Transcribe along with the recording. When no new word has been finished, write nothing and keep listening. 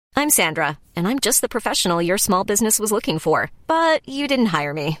I'm Sandra, and I'm just the professional your small business was looking for. But you didn't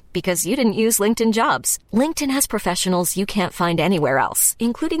hire me because you didn't use LinkedIn Jobs. LinkedIn has professionals you can't find anywhere else,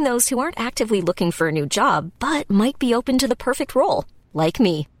 including those who aren't actively looking for a new job, but might be open to the perfect role, like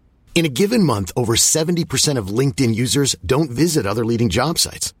me. In a given month, over 70% of LinkedIn users don't visit other leading job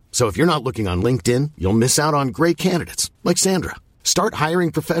sites. So if you're not looking on LinkedIn, you'll miss out on great candidates like Sandra. Start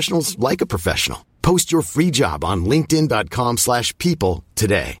hiring professionals like a professional. Post your free job on linkedin.com/people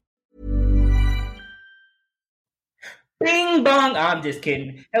today. Bing bong. I'm just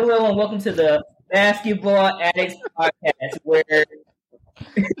kidding. Hello and welcome to the Basketball Addicts podcast where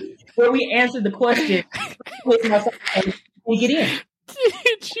we answer the question, can we get in?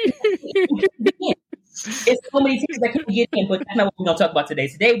 It's so many teams that can get in, but that's not what we're going to talk about today.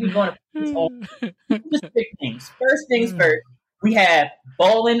 Today we're going to focus on specific things. First things first, we have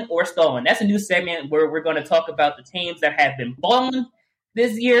balling or stalling. That's a new segment where we're going to talk about the teams that have been balling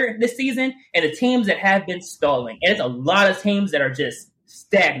this season, and the teams that have been stalling. And it's a lot of teams that are just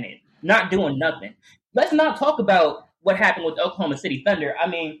stagnant, not doing nothing. Let's not talk about what happened with Oklahoma City Thunder. I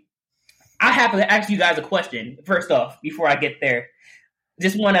mean, I have to ask you guys a question first off before I get there.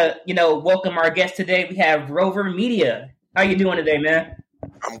 Just want to, welcome our guest today. We have Rover Media. How you doing today, man?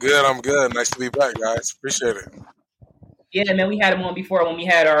 I'm good. Nice to be back, guys. Appreciate it. Yeah, man, we had him on before when we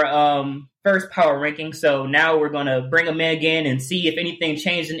had our first power ranking. So now we're going to bring him in again and see if anything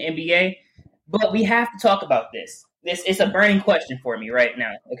changed in the NBA. But we have to talk about this. It's a burning question for me right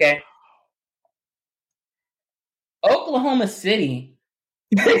now, okay? Oklahoma City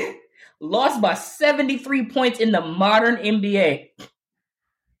lost by 73 points in the modern NBA.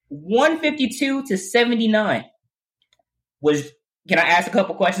 152-79. Can I ask a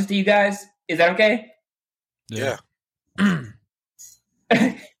couple questions to you guys? Is that okay? Yeah.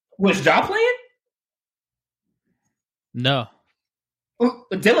 Was Ja playing? No.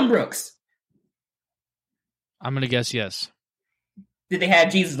 Dylan Brooks. I'm going to guess yes. Did they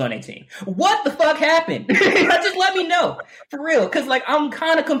have Jesus on their team? What the fuck happened? Just let me know. For real. Because, I'm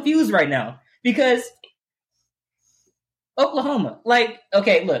kind of confused right now. Because Oklahoma.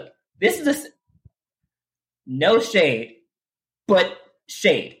 Okay, look. This is no shade, but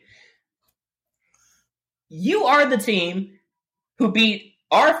shade. You are the team who beat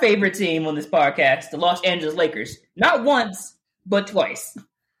our favorite team on this podcast, the Los Angeles Lakers. Not once, but twice.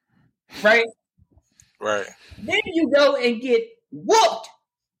 Right? Right. Then you go and get whooped.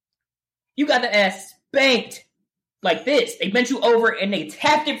 You got the ass spanked like this. They bent you over and they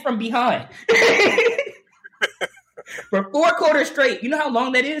tapped it from behind. For 4 quarters straight. You know how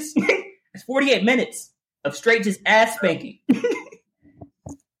long that is? It's 48 minutes of straight just ass spanking.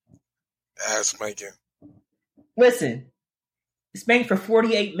 Ass spanking. Listen, spanked for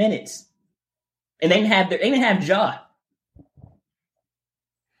 48 minutes, and they didn't have Ja.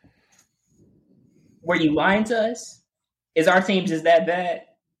 Were you lying to us? Is our team just that bad?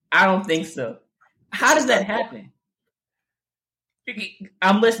 I don't think so. How does that happen?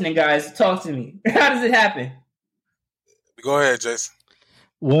 I'm listening, guys. Talk to me. How does it happen? Go ahead, Jason.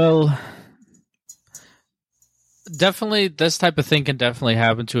 Well, definitely this type of thing can definitely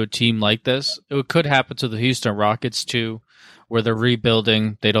happen to a team like this. It could happen to the Houston Rockets too, where they're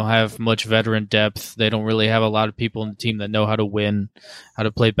rebuilding. They don't have much veteran depth. They don't really have a lot of people in the team that know how to win, how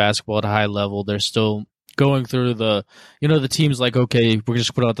to play basketball at a high level. They're still going through the team's like, okay, we're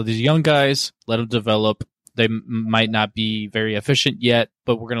just put out these young guys, let them develop. They might not be very efficient yet,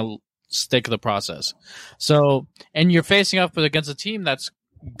 but we're going to stick to the process. So, and you're facing up against a team that's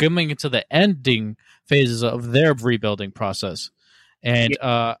coming into the ending phases of their rebuilding process. And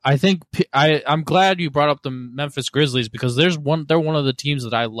I think I'm glad you brought up the Memphis Grizzlies because they're one of the teams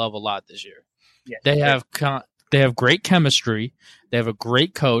that I love a lot this year. Yeah. They have great chemistry. They have a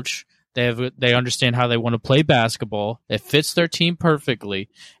great coach. They understand how they want to play basketball. It fits their team perfectly,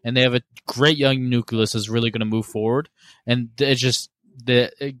 and they have a great young nucleus that's really going to move forward. And it's just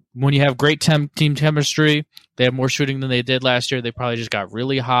when you have great team chemistry, they have more shooting than they did last year. They probably just got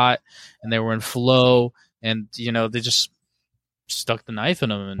really hot, and they were in flow, and they just stuck the knife in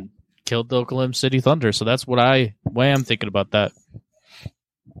them and killed the Oklahoma City Thunder. So that's why I'm thinking about that.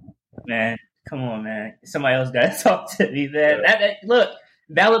 Man, come on, man. Somebody else got to talk to me, man. Look,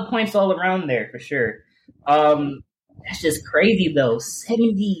 valid points all around there for sure. That's just crazy though.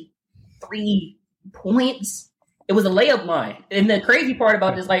 73 points. It was a layup line. And the crazy part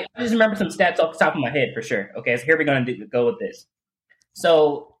about this, I just remember some stats off the top of my head for sure. Okay, so here we're going to go with this.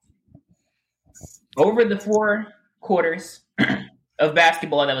 So, over the 4 quarters of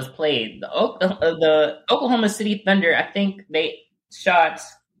basketball that was played, the Oklahoma City Thunder, I think they shot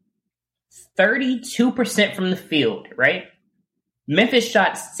 32% from the field, right? Memphis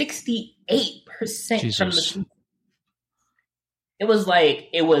shot 68% from the field.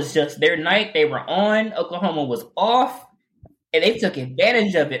 It was just their night. They were on. Oklahoma was off, and they took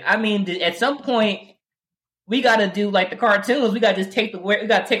advantage of it. I mean, at some point, we got to do like the cartoons. We got to just take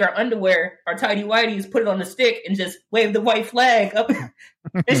our underwear, our tidy whities, put it on the stick, and just wave the white flag up.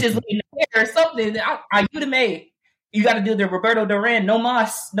 It's just in the air or something. I you the May. You got to do the Roberto Duran, no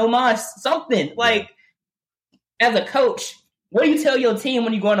mas, something. Like, as a coach, what do you tell your team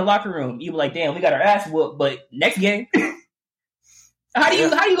when you go in the locker room? You be like, damn, we got our ass whooped, but next game. How do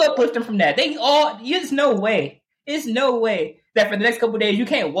you uplift them from that? There's no way. There's no way that for the next couple of days you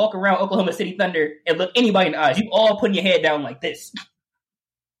can't walk around Oklahoma City Thunder and look anybody in the eyes. You all putting your head down like this,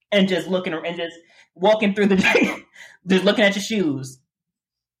 and just looking and just walking through the day, just looking at your shoes.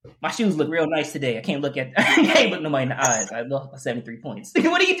 My shoes look real nice today. I can't look nobody in the eyes. I lost my 73 points.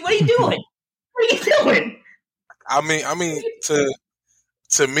 What are you doing? What are you doing? I mean,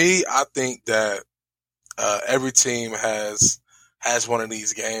 to me, I think that every team has one of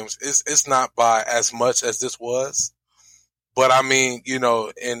these games. It's not by as much as this was, but I mean, you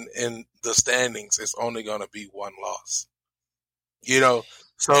know, in the standings, it's only going to be one loss. You know,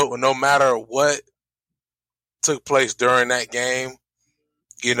 so no matter what took place during that game,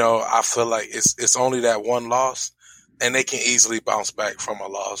 you know, I feel like it's only that one loss, and they can easily bounce back from a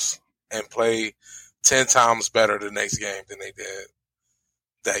loss and play 10 times better the next game than they did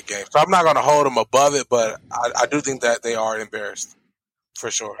that game. So I'm not going to hold them above it, but I do think that they are embarrassed for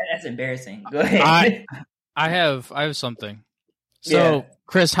sure. That's embarrassing. Go ahead. I have something. So, yeah.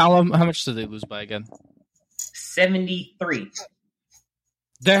 Chris, how much did they lose by again? 73.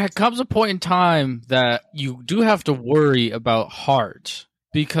 There comes a point in time that you do have to worry about heart,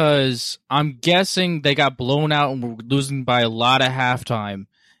 because I'm guessing they got blown out and were losing by a lot at halftime.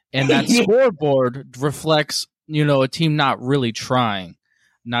 And that scoreboard reflects, you know, a team not really trying.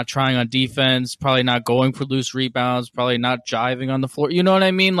 Not trying on defense, probably not going for loose rebounds, probably not jiving on the floor. You know what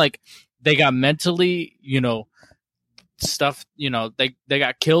I mean? Like, they got mentally, you know, stuff, you know, they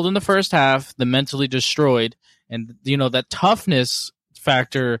got killed in the first half, the mentally destroyed. And, you know, that toughness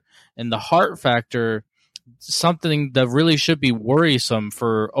factor and the heart factor, something that really should be worrisome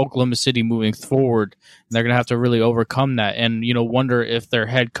for Oklahoma City moving forward. And they're going to have to really overcome that and, you know, wonder if their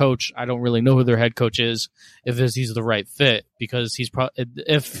head coach, I don't really know who their head coach is, if he's the right fit, because he's probably,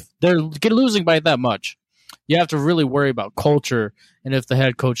 if they're losing by that much, you have to really worry about culture and if the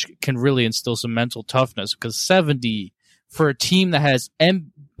head coach can really instill some mental toughness, because 70 for a team that has,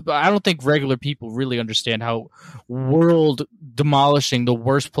 I don't think regular people really understand how world demolishing the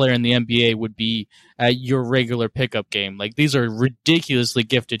worst player in the NBA would be at your regular pickup game. Like, these are ridiculously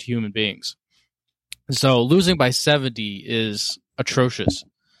gifted human beings. So losing by 70 is atrocious.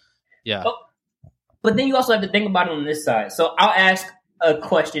 Yeah. But then you also have to think about it on this side. So I'll ask a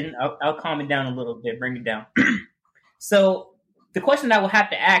question. I'll calm it down a little bit, bring it down. So the question I will have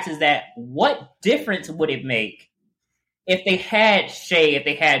to ask is that what difference would it make if they had Shea, if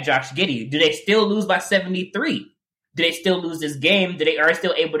they had Josh Giddey? Do they still lose by 73? Do they still lose this game? Are they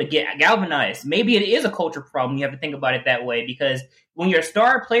still able to get galvanized? Maybe it is a culture problem. You have to think about it that way, because when your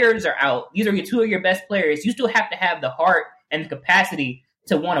star players are out, these are your two of your best players, you still have to have the heart and the capacity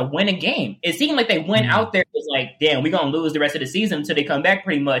to want to win a game. It seemed like they went out there, was like, damn, we're going to lose the rest of the season until they come back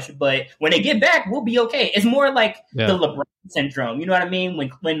pretty much. But when they get back, we'll be okay. It's more like the LeBron syndrome. You know what I mean? When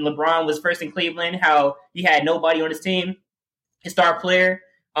LeBron was first in Cleveland, how he had nobody on his team, his star player.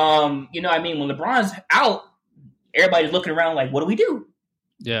 You know what I mean? When LeBron's out, everybody's looking around like, what do we do?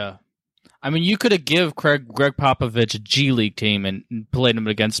 Yeah. I mean, you could have give Greg Popovich a G League team and played him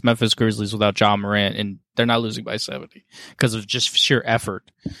against Memphis Grizzlies without John Morant, and they're not losing by 70 because of just sheer effort.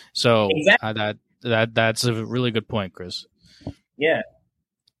 So exactly. That's a really good point, Chris. Yeah.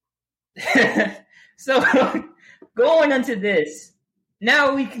 So going into this,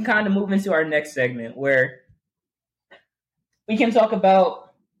 now we can kind of move into our next segment where we can talk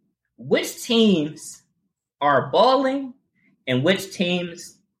about which teams are balling and which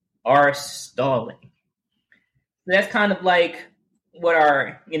teams are stalling. So that's kind of like what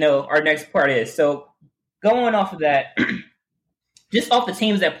our next part is. So going off of that, just off the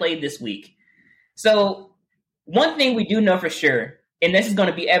teams that played this week. So one thing we do know for sure, and this is going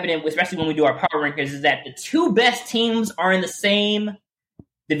to be evident, especially when we do our power rankings, is that the two best teams are in the same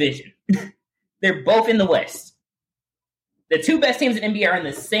division. They're both in the West. The two best teams in NBA are in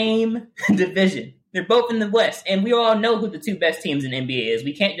the same division. They're both in the West, and we all know who the two best teams in NBA is.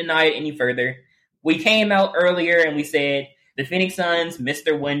 We can't deny it any further. We came out earlier and we said the Phoenix Suns missed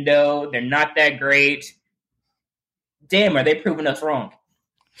their window. They're not that great. Damn, are they proving us wrong?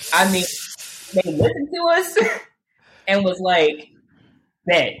 I mean, they listened to us and was like,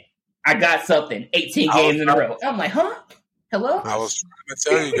 bet I got something. 18 games in a row. I'm like, huh? Hello? I was trying to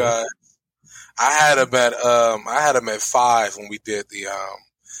tell you guys. I had him at 5 when we did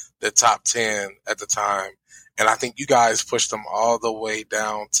the top 10 at the time, and I think you guys pushed them all the way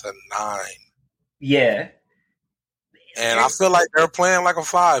down to 9. Yeah. And I feel like they're playing like a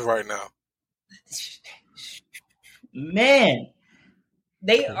 5 right now. Man,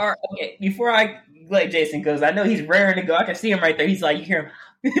 they are okay. Before I let Jason, because I know he's raring to go. I can see him right there. He's like, you hear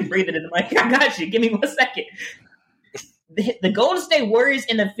him breathing in the mic. I got you. Give me 1 second. The Golden State Warriors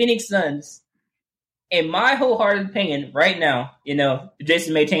and the Phoenix Suns, in my wholehearted opinion, right now,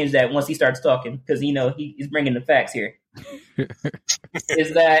 Jason may change that once he starts talking because he's bringing the facts here.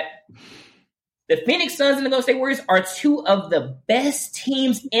 Is that the Phoenix Suns and the Golden State Warriors are two of the best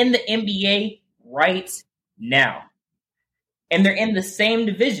teams in the NBA right now. And they're in the same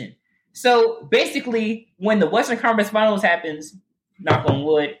division. So basically, when the Western Conference Finals happens, knock on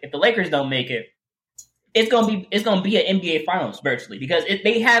wood, if the Lakers don't make it, it's gonna be an NBA Finals virtually because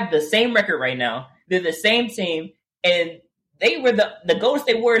they have the same record right now. They're the same team, and they were the Golden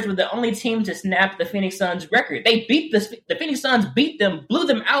State Warriors were the only team to snap the Phoenix Suns record. They beat the Phoenix Suns, beat them, blew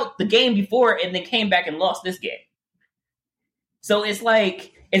them out the game before, and then came back and lost this game. So it's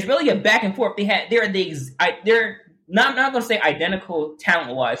really a back and forth. They're not going to say identical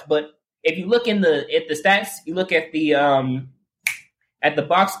talent wise, but if you look at the stats, you look at the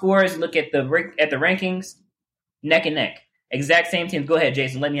box scores, you look at the rankings, neck and neck, exact same teams. Go ahead,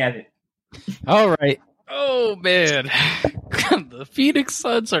 Jason. Let me have it. All right. Oh man, the Phoenix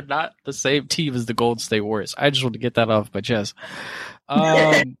Suns are not the same team as the Golden State Warriors. I just want to get that off my chest.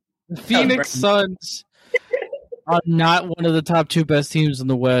 The Phoenix Suns are not one of the top 2 best teams in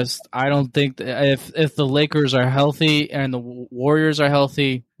the West. I don't think if the Lakers are healthy and the Warriors are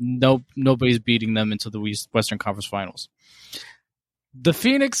healthy, nobody's beating them into the Western Conference Finals. The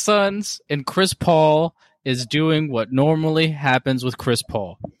Phoenix Suns and Chris Paul is doing what normally happens with Chris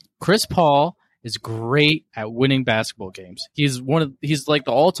Paul. Chris Paul is great at winning basketball games. He's like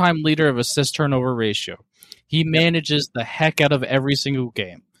the all-time leader of assist turnover ratio. He manages the heck out of every single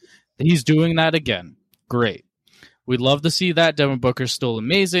game. He's doing that again. Great. We'd love to see that. Devin Booker's still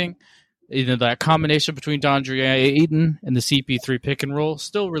amazing. That combination between DeAndre Ayton and the CP3 pick and roll,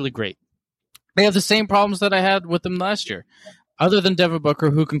 still really great. They have the same problems that I had with them last year. Other than Devin Booker,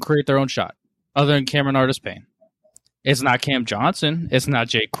 who can create their own shot. Other than Cameron Artis-Payne. It's not Cam Johnson. It's not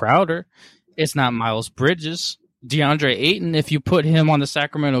Jay Crowder. It's not Miles Bridges. DeAndre Ayton, if you put him on the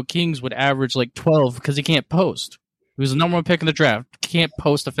Sacramento Kings, would average like 12 because he can't post. He was the number 1 pick in the draft. Can't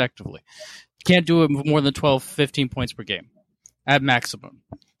post effectively. Can't do it more than 12, 15 points per game at maximum.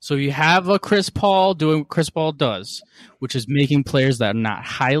 So you have a Chris Paul doing what Chris Paul does, which is making players that are not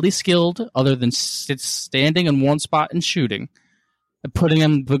highly skilled other than standing in one spot and shooting and putting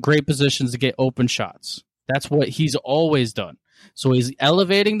them in great positions to get open shots. That's what he's always done. So he's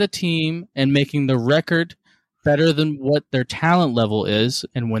elevating the team and making the record better than what their talent level is.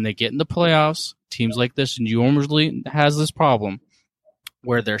 And when they get in the playoffs, teams like this usually has this problem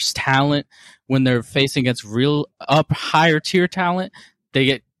where there's talent. When they're facing against real higher tier talent, they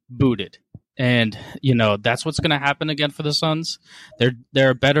get booted. And, that's what's going to happen again for the Suns.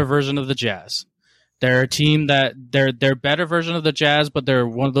 They're a better version of the Jazz. They're a team that they're a better version of the Jazz, but they're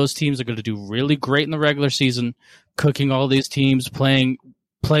one of those teams that are going to do really great in the regular season, cooking all these teams, playing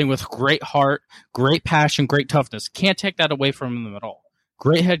with great heart, great passion, great toughness. Can't take that away from them at all.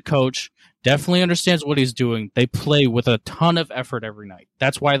 Great head coach, definitely understands what he's doing. They play with a ton of effort every night.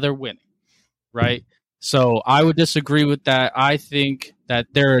 That's why they're winning, right? So I would disagree with that. I think that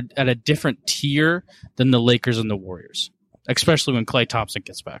they're at a different tier than the Lakers and the Warriors, especially when Klay Thompson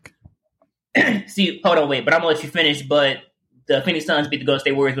gets back. See, hold on, wait, but I'm going to let you finish, but the Phoenix Suns beat the Golden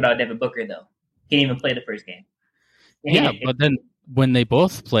State Warriors without Devin Booker, though. He didn't even play the first game. Yeah, but then when they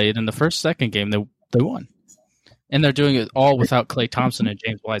both played in the second game, they won. And they're doing it all without Klay Thompson and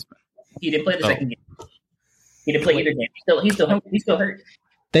James Wiseman. He didn't play the second game. He didn't play either game. He's still hurt.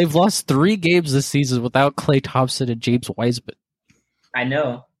 They've lost 3 games this season without Klay Thompson and James Wiseman. I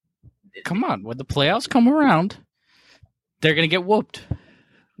know. Come on, when the playoffs come around, they're going to get whooped.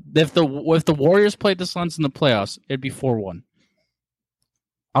 If the Warriors played the Suns in the playoffs, it'd be 4-1.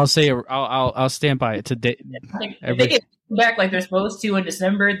 I'll stand by it today. If they get back like they're supposed to in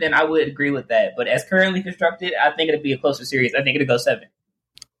December, then I would agree with that. But as currently constructed, I think it'd be a closer series. I think it'd go 7.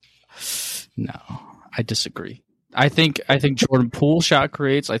 No, I disagree. I think Jordan Poole shot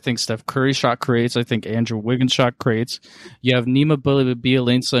creates. I think Steph Curry shot creates. I think Andrew Wiggins shot creates. You have Nima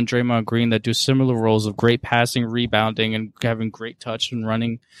Bjelica and Draymond Green that do similar roles of great passing, rebounding, and having great touch and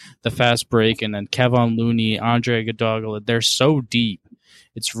running the fast break. And then Kevon Looney, Andre Iguodala, they're so deep.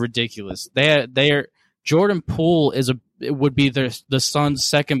 It's ridiculous. They're Jordan Poole would be the Suns'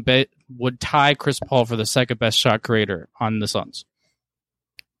 second best, would tie Chris Paul for the second best shot creator on the Suns.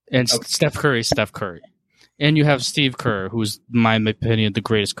 And okay. Steph Curry. And you have Steve Kerr, who's, in my opinion, the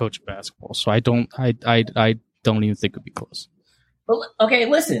greatest coach of basketball. So I don't even think it would be close. Well, okay,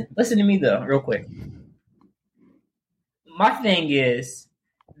 listen to me though, real quick. My thing is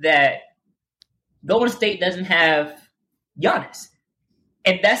that Golden State doesn't have Giannis,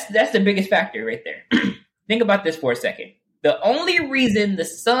 and that's the biggest factor right there. Think about this for a second. The only reason the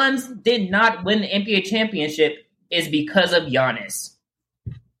Suns did not win the NBA championship is because of Giannis.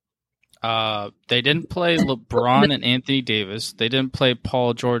 They didn't play LeBron and Anthony Davis. They didn't play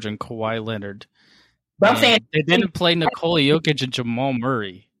Paul George and Kawhi Leonard. But I'm saying they didn't play Nikola Jokic and Jamal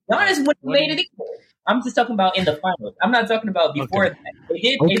Murray. Giannis wouldn't have made it equal. I'm just talking about in the finals. I'm not talking about before that. They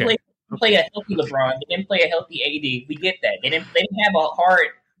didn't play a healthy LeBron. They didn't play a healthy AD. We get that. They didn't have a hard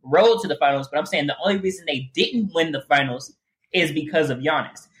road to the finals. But I'm saying the only reason they didn't win the finals is because of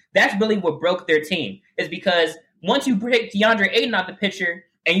Giannis. That's really what broke their team. Is because once you break DeAndre Ayton out the picture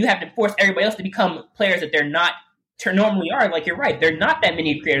and you have to force everybody else to become players that they're not normally are, like you're right, there are not that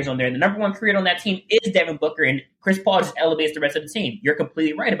many creators on there. The number one creator on that team is Devin Booker, and Chris Paul just elevates the rest of the team. You're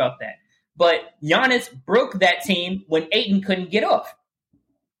completely right about that. But Giannis broke that team when Ayton couldn't get off.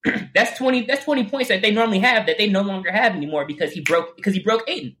 That's 20 points that they normally have that they no longer have anymore because he broke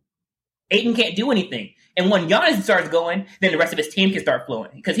Ayton. Ayton can't do anything. And when Giannis starts going, then the rest of his team can start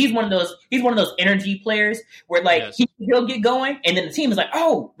flowing. Because he's one of those energy players where he'll get going and then the team is like,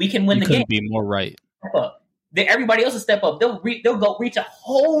 oh, we can win the game. Couldn't be more right. Then everybody else will step up. They'll go reach a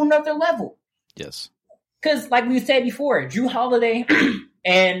whole nother level. Yes. Because like we said before, Drew Holiday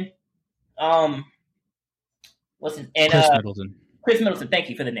and Chris Middleton. Thank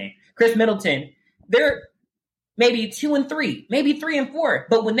you for the name. Chris Middleton. They're maybe 2 and 3, maybe 3 and 4.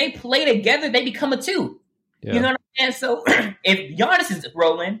 But when they play together, they become a 2. Yeah. You know what I'm saying? So if Giannis is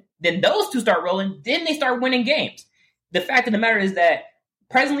rolling, then those two start rolling. Then they start winning games. The fact of the matter is that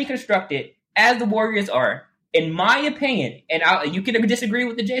presently constructed, as the Warriors are, in my opinion, and you can disagree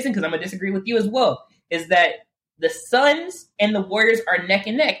with the Jason because I'm going to disagree with you as well, is that the Suns and the Warriors are neck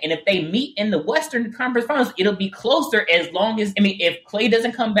and neck. And if they meet in the Western Conference Finals, it'll be closer as long as, if Klay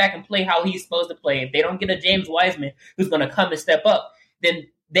doesn't come back and play how he's supposed to play, if they don't get a James Wiseman who's going to come and step up, then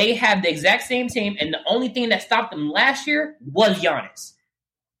they have the exact same team. And the only thing that stopped them last year was Giannis.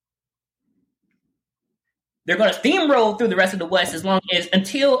 They're going to steamroll through the rest of the West the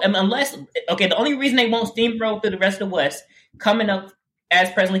only reason they won't steamroll through the rest of the West coming up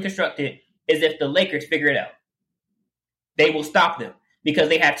as presently constructed is if the Lakers figure it out. They will stop them because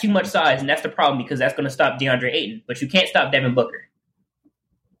they have too much size, and that's the problem because that's going to stop DeAndre Ayton. But you can't stop Devin Booker.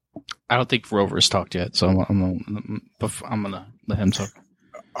 I don't think Rover's talked yet, so I'm gonna let him talk.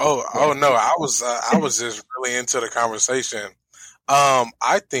 Oh no, I was just really into the conversation.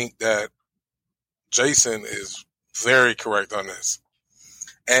 I think that Jason is very correct on this,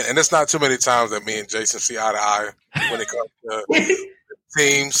 and it's not too many times that me and Jason see eye to eye when it comes to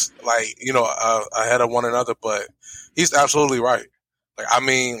teams ahead of one another. But he's absolutely right.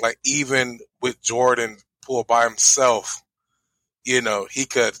 Even with Jordan Poole by himself, he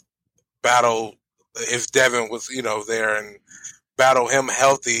could battle if Devin was there and battle him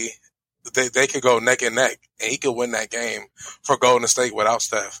healthy. They could go neck and neck, and he could win that game for Golden State without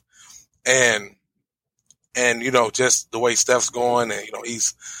Steph. And just the way Steph's going, and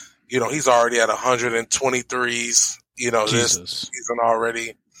he's already at 123s, this season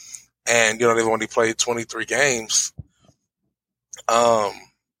already, and they've only played 23 games. I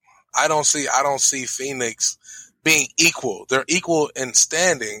don't see Phoenix being equal. They're equal in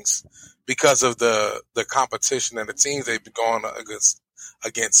standings because of the competition and the teams they've been going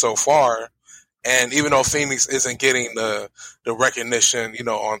against so far. And even though Phoenix isn't getting the recognition,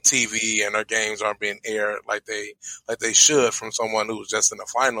 on TV and their games aren't being aired like they should from someone who was just in the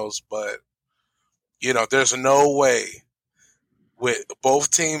finals, but there's no way with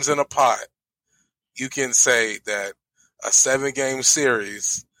both teams in a pot you can say that a 7-game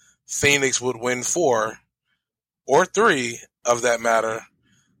series Phoenix would win 4 or 3 of that matter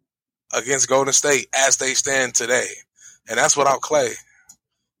against Golden State as they stand today, and that's without Klay.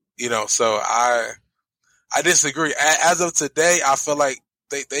 So I disagree. As of today, I feel like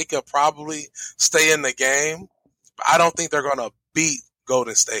they could probably stay in the game, but I don't think they're going to beat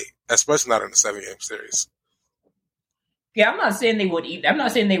Golden State, especially not in a 7-game series. Yeah, I'm not saying they would. I'm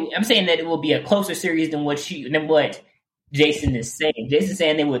saying that it will be a closer series than what Jason is saying. Jason's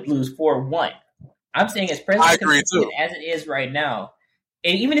saying they would lose 4-1. I'm saying as presently as it is right now,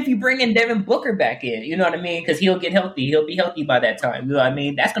 And even if you bring in Devin Booker back in, you know what I mean? Because he'll get healthy. He'll be healthy by that time. You know what I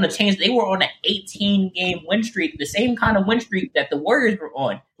mean? That's going to change. They were on an 18-game win streak, the same kind of win streak that the Warriors were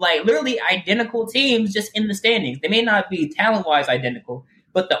on. Like, literally identical teams just in the standings. They may not be talent-wise identical,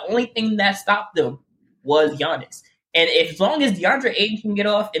 but the only thing that stopped them was Giannis. And as long as DeAndre Ayton can get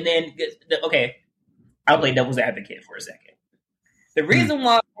off and then – okay, I'll play devil's advocate for a second. The reason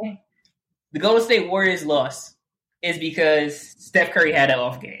why the Golden State Warriors lost is because Steph Curry had an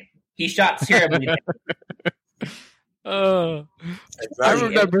off game. He shot terribly. I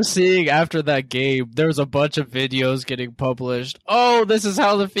remember seeing after that game, there was a bunch of videos getting published. Oh, this is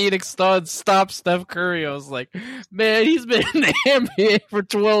how the Phoenix Suns stopped Steph Curry. I was like, man, he's been in the NBA for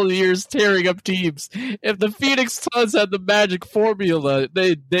 12 years tearing up teams. If the Phoenix Suns had the magic formula,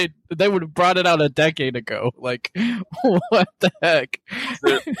 they would have brought it out a decade ago. Like, what the heck?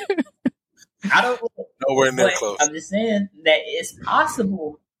 I don't nowhere near close. I'm just saying that it's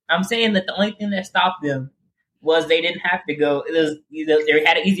possible. I'm saying that the only thing that stopped them was they didn't have to go. It was, they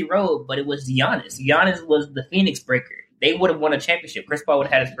had an easy road, but it was Giannis. Giannis was the Phoenix breaker. They would have won a championship. Chris Paul would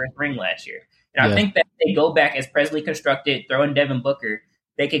have had his first ring last year. And I think that they go back as Presley constructed, throw in Devin Booker,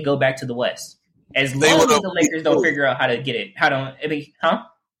 they could go back to the West. As long as the Lakers don't figure out how to get it.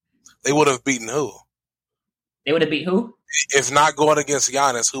 They would have beaten who? They would have beat who? If not going against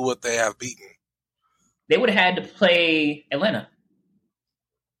Giannis, who would they have beaten? They would have had to play Atlanta.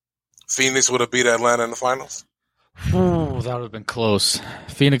 Phoenix would have beat Atlanta in the finals? Ooh, that would have been close.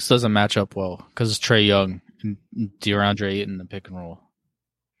 Phoenix doesn't match up well because it's Trae Young and DeAndre Ayton in the pick and roll.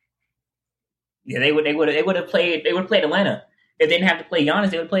 Yeah, they would have played Atlanta. If they didn't have to play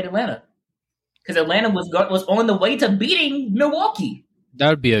Giannis, they would have played Atlanta. Because Atlanta was on the way to beating Milwaukee. That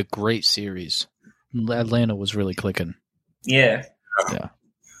would be a great series. Atlanta was really clicking. Yeah.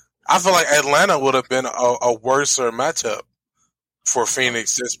 I feel like Atlanta would have been a worser matchup for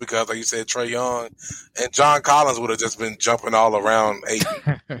Phoenix just because, like you said, Trae Young and John Collins would have just been jumping all around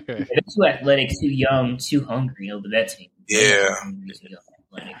Ayton. They're too athletic, too young, too hungry over that team. Yeah. And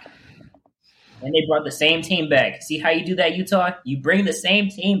they brought the same team back. See how you do that, Utah? You bring the same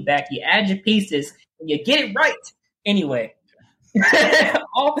team back, you add your pieces, and you get it right. Anyway,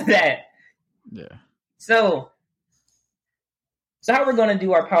 all of that. Yeah. So how we're going to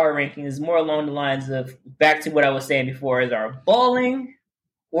do our power ranking is more along the lines of back to what I was saying before, is our balling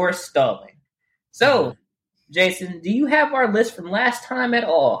or stalling. So, Jason, do you have our list from last time at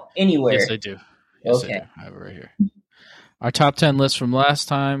all? Anywhere? Yes, I do. Okay. I have it right here. Our top 10 list from last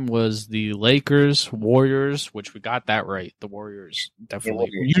time was the Lakers, Warriors, which we got that right. The Warriors,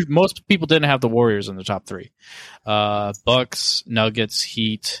 definitely. Most people didn't have the Warriors in the top 3. Bucks, Nuggets,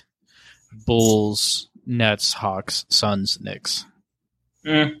 Heat, Bulls, Nets, Hawks, Suns, Knicks.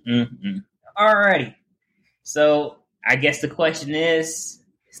 Alrighty. So I guess the question is,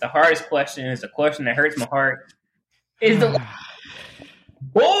 it's the hardest question. It's a question that hurts my heart. Is the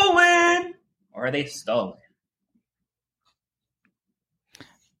balling or are they stalling?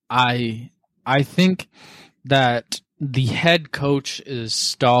 I think that the head coach is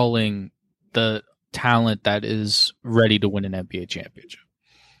stalling the talent that is ready to win an NBA championship.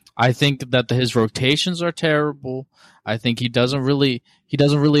 I think that his rotations are terrible. I think he doesn't really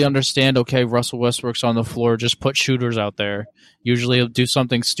understand, okay, Russell Westbrook's on the floor, just put shooters out there. Usually he'll do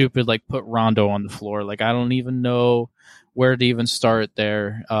something stupid like put Rondo on the floor. Like, I don't even know where to even start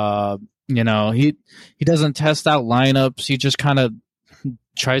there. He doesn't test out lineups. He just kind of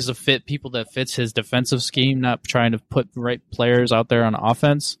tries to fit people that fits his defensive scheme, not trying to put the right players out there on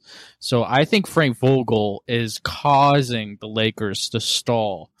offense. So I think Frank Vogel is causing the Lakers to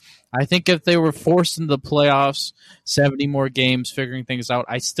stall. I think if they were forced into the playoffs, 70 more games, figuring things out,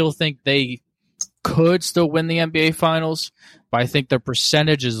 I still think they could still win the NBA Finals, but I think their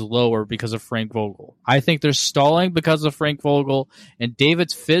percentage is lower because of Frank Vogel. I think they're stalling because of Frank Vogel, and David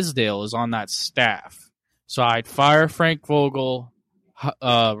Fizdale is on that staff. So I'd fire Frank Vogel,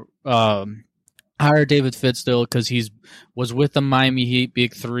 hire David Fizdale because he was with the Miami Heat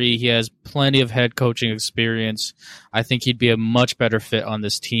Big Three. He has plenty of head coaching experience. I think he'd be a much better fit on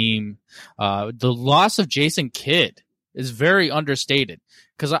this team. The loss of Jason Kidd is very understated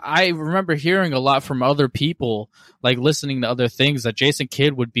because I remember hearing a lot from other people, like listening to other things, that Jason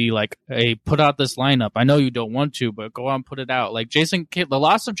Kidd would be like, hey, put out this lineup. I know you don't want to, but go on and put it out. Like Jason Kidd, the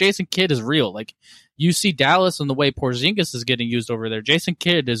loss of Jason Kidd is real. Like, you see Dallas and the way Porzingis is getting used over there. Jason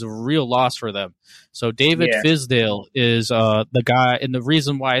Kidd is a real loss for them. So David Fizdale is the guy, and the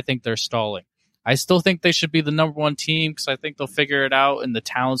reason why I think they're stalling. I still think they should be the number one team because I think they'll figure it out, and the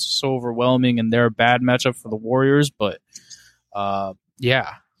talent's so overwhelming, and they're a bad matchup for the Warriors. But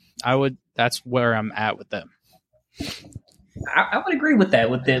that's where I'm at with them. I would agree with that.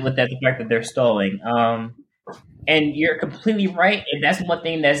 The fact that they're stalling. And you're completely right. And that's one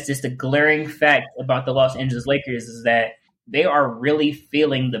thing that's just a glaring fact about the Los Angeles Lakers is that they are really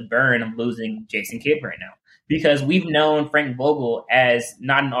feeling the burn of losing Jason Kidd right now. Because we've known Frank Vogel as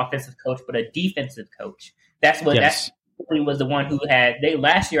not an offensive coach, but a defensive coach. That's what that really was the one who had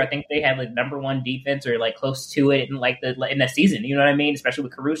last year. I think they had like number one defense or like close to it in the season. You know what I mean? Especially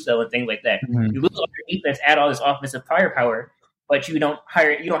with Caruso and things like that. Mm-hmm. You lose all your defense, add all this offensive firepower, but you don't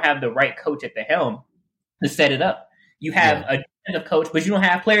have the right coach at the helm to set it up. You have a defensive coach, but you don't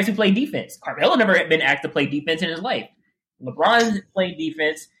have players who play defense. Carmelo never been asked to play defense in his life. LeBron played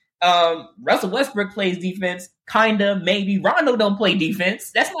defense. Russell Westbrook plays defense, kinda, maybe. Rondo don't play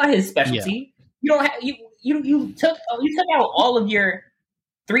defense. That's not his specialty. Yeah. You don't have you took out all of your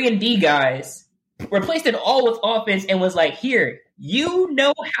 3-and-D guys, replaced it all with offense, and was like, here, you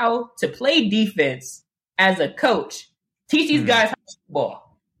know how to play defense as a coach. Teach these guys how to shoot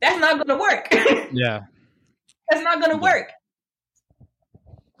ball. That's not going to work. Yeah, that's not going to work.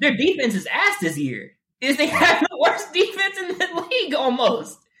 Their defense is ass this year. They have the worst defense in the league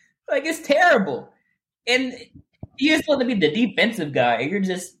almost. Like, it's terrible. And you're supposed to be the defensive guy. You're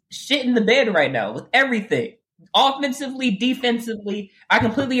just shitting the bed right now with everything. Offensively, defensively. I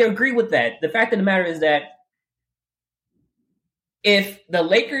completely agree with that. The fact of the matter is that if the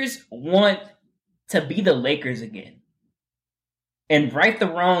Lakers want to be the Lakers again and right the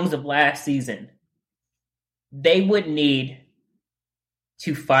wrongs of last season, they would need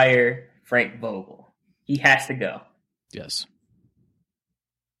to fire Frank Vogel. He has to go. Yes.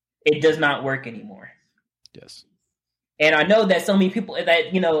 It does not work anymore. Yes. And I know that so many people that,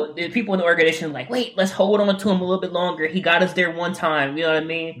 the people in the organization are like, wait, let's hold on to him a little bit longer. He got us there one time. You know what I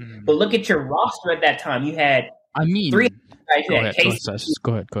mean? Mm-hmm. But look at your roster at that time. You had three guys. Go ahead.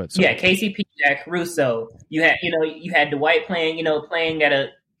 Sorry. Yeah, KCP, Jack Caruso. You had Dwight playing at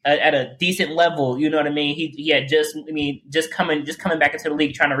a decent level. You know what I mean? He had just coming back into the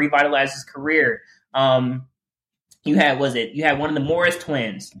league, trying to revitalize his career. You had one of the Morris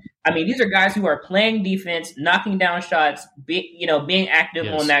twins. I mean, these are guys who are playing defense, knocking down shots, being active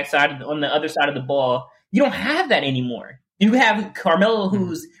on that side, on the other side of the ball. You don't have that anymore. You have Carmelo,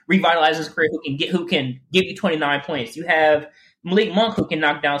 who's revitalized his career, who can give you 29 points. You have Malik Monk, who can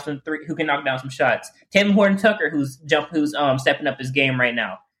knock down some shots. Talen Horton-Tucker, who's stepping up his game right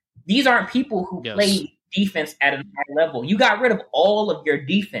now. These aren't people who play defense at a high level. You got rid of all of your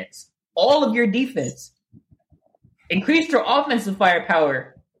defense. Increased your offensive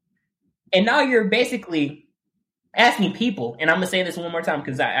firepower, and now you're basically asking people, and I'm going to say this one more time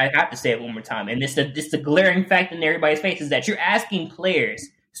because I have to say it one more time, and it's the glaring fact in everybody's face is that you're asking players,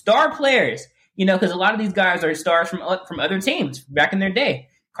 star players, because a lot of these guys are stars from other teams back in their day.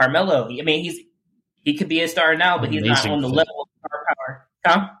 Carmelo, I mean, he could be a star now, but he's not on the level of star power.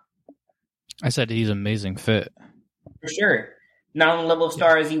 Huh? I said he's an amazing fit. For sure. Not on the level of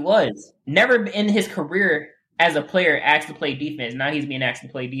star as he was. Never in his career as a player asked to play defense. Now he's being asked to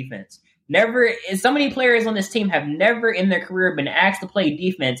play defense. So many players on this team have never in their career been asked to play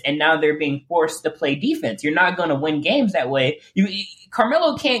defense, and now they're being forced to play defense. You're not going to win games that way.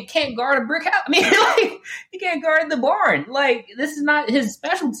 Carmelo can't guard a brick house. I mean, he can't guard the barn. This is not his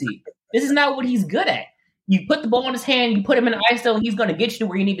specialty. This is not what he's good at. You put the ball in his hand, you put him in ISO, and he's going to get you to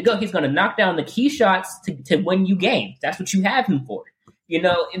where you need to go. He's going to knock down the key shots to win you games. That's what you have him for. You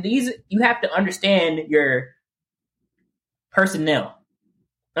have to understand your personnel.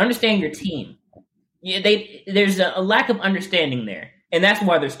 Understand your team. There's a lack of understanding there, and that's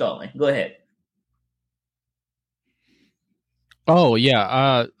why they're stalling. Go ahead. Oh,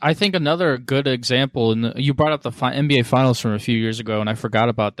 yeah. I think another good example, and you brought up the NBA Finals from a few years ago, and I forgot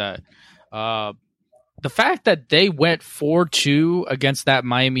about that. The fact that they went 4-2 against that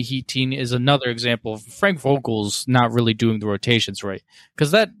Miami Heat team is another example of Frank Vogel's not really doing the rotations right.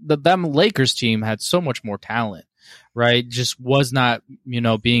 Because that Lakers team had so much more talent, right? Just was not,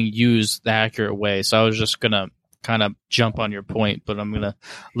 being used the accurate way. So I was just going to kind of jump on your point, but I'm going to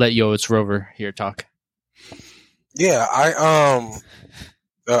let Yoetz Rover here talk. Yeah, I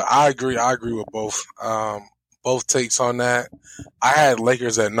agree. I agree with both takes on that. I had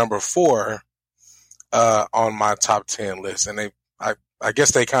Lakers at number 4 on my top 10 list, and I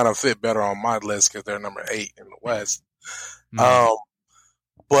guess they kind of fit better on my list because they're number 8 in the West. Mm-hmm.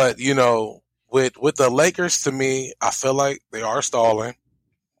 But with the Lakers, to me, I feel like they are stalling.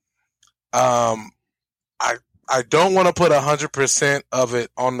 I don't want to put 100% of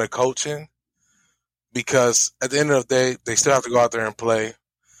it on the coaching, because at the end of the day, they still have to go out there and play.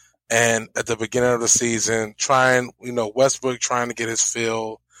 And at the beginning of the season, Westbrook trying to get his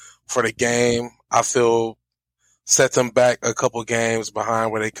feel for the game. I feel set them back a couple games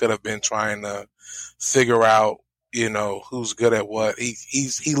behind where they could have been trying to figure out, who's good at what.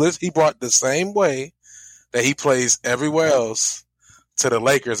 He brought the same way that he plays everywhere else to the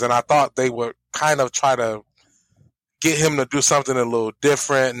Lakers, and I thought they would kind of try to get him to do something a little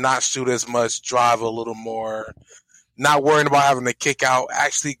different, not shoot as much, drive a little more, not worrying about having to kick out,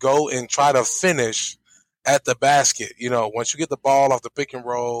 actually go and try to finish at the basket. Once you get the ball off the pick and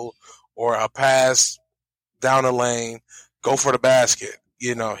roll or a pass down the lane, go for the basket.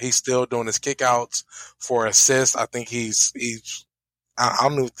 He's still doing his kickouts for assists. I think I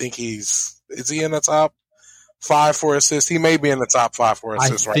don't even think is he in the top 5 for assists? He may be in the top 5 for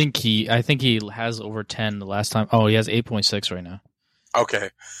assists. I think he has over 10 the last time. Oh, he has 8.6 right now. Okay.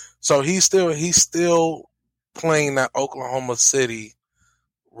 So he's still playing that Oklahoma City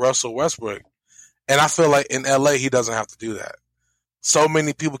Russell Westbrook. And I feel like in LA he doesn't have to do that. So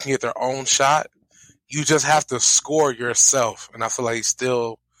many people can get their own shot. You just have to score yourself. And I feel like he's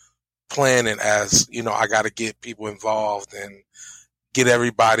still playing it as, I got to get people involved and get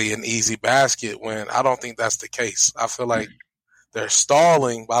everybody an easy basket, when I don't think that's the case. I feel like they're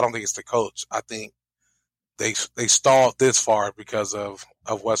stalling, but I don't think it's the coach. I think they stalled this far because of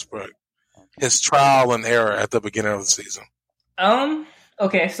Westbrook. His trial and error at the beginning of the season.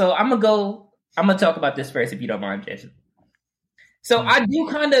 Okay, so I'm gonna talk about this first, if you don't mind, Jason. So I do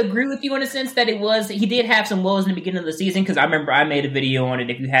kind of agree with you in a sense that he did have some woes in the beginning of the season, because I remember I made a video on it.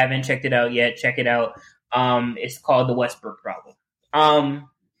 If you haven't checked it out yet, check it out. It's called The Westbrook Problem.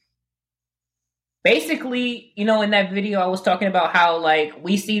 Basically, in that video, I was talking about how,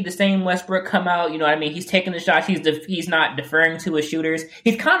 we see the same Westbrook come out, he's taking the shots, he's not deferring to his shooters.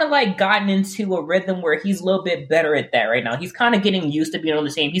 He's kind of, gotten into a rhythm where he's a little bit better at that right now. He's kind of getting used to being on the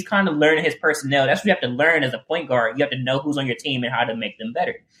team. He's kind of learning his personnel. That's what you have to learn as a point guard. You have to know who's on your team and how to make them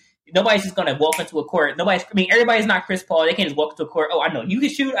better. Nobody's just going to walk into a court. Everybody's not Chris Paul. They can't just walk into a court. Oh, I know you can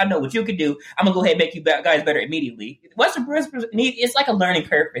shoot. I know what you can do. I'm going to go ahead and make you guys better immediately. Westbrook, it's like a learning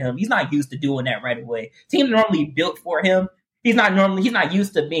curve for him. He's not used to doing that right away. Teams are normally built for him. He's not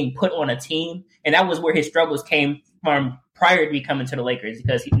used to being put on a team. And that was where his struggles came from prior to becoming to the Lakers,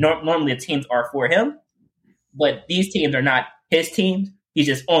 because normally the teams are for him. But these teams are not his teams. He's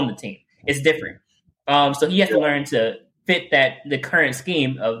just on the team. It's different. So he has to learn to fit the current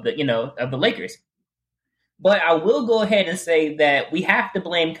scheme of the Lakers. But I will go ahead and say that we have to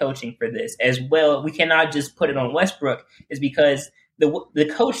blame coaching for this as well. We cannot just put it on Westbrook, is because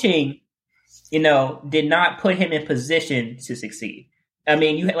the coaching, did not put him in position to succeed. I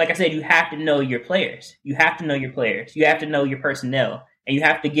mean, like I said, you have to know your players. You have to know your players. You have to know your personnel, and you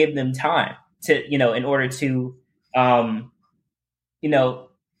have to give them time to, in order to,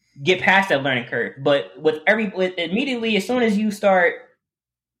 get past that learning curve. But immediately, as soon as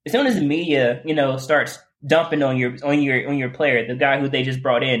the media, starts dumping on your player, the guy who they just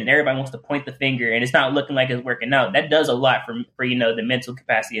brought in, and everybody wants to point the finger, and it's not looking like it's working out, that does a lot for the mental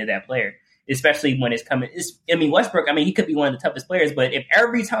capacity of that player, especially when it's coming. Westbrook, he could be one of the toughest players, but if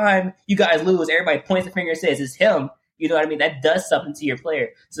every time you guys lose, everybody points the finger and says it's him, that does something to your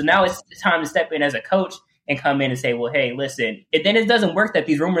player. So now it's time to step in as a coach and come in and say, well, hey, listen. And then it doesn't work that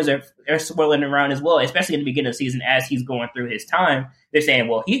these rumors are swirling around as well, especially in the beginning of the season as he's going through his time. They're saying,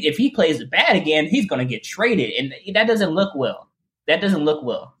 well, if he plays bad again, he's going to get traded. And that doesn't look well.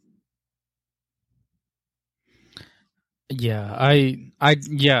 Yeah,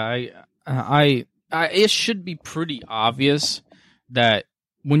 it should be pretty obvious that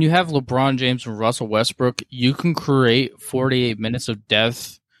when you have LeBron James and Russell Westbrook, you can create 48 minutes of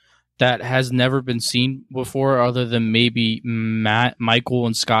depth that has never been seen before, other than maybe Michael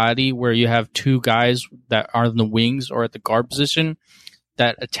and Scotty, where you have two guys that are in the wings or at the guard position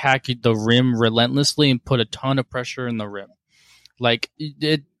that attack the rim relentlessly and put a ton of pressure in the rim.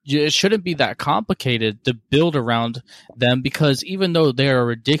 It shouldn't be that complicated to build around them, because even though they are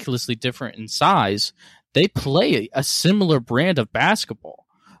ridiculously different in size, they play a similar brand of basketball.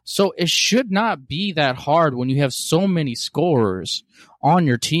 So it should not be that hard when you have so many scorers on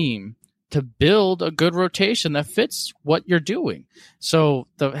your team to build a good rotation that fits what you're doing. So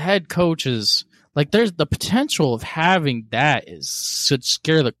the head coaches, there's the potential of having that should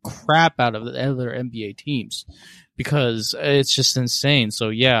scare the crap out of the other NBA teams, because it's just insane. So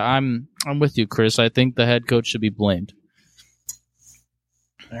yeah, I'm with you, Chris. I think the head coach should be blamed.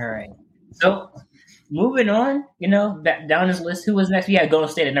 All right. So moving on, down this list, who was next? We had Golden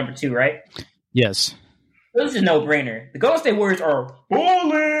State at number 2, right? Yes. This is a no-brainer. The Golden State Warriors are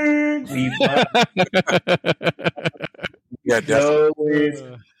balling. Yeah, definitely.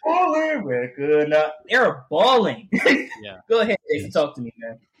 Balling. We're good now. They're balling. Yeah. Go ahead, Jason. Talk to me,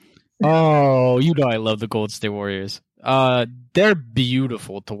 man. Oh, you know I love the Golden State Warriors. They're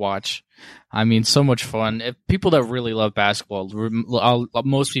beautiful to watch. I mean, so much fun. If people that really love basketball,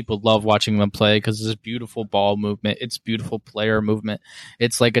 most people love watching them play because it's beautiful ball movement. It's beautiful player movement.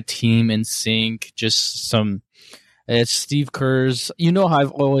 It's like a team in sync. It's Steve Kerr's. You know how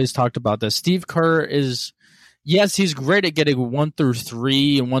I've always talked about this. Steve Kerr is. Yes, he's great at getting 1 through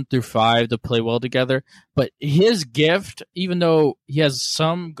 3 and 1 through 5 to play well together. But his gift, even though he has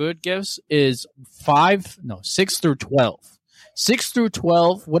some good gifts, is 6 through 12. 6 through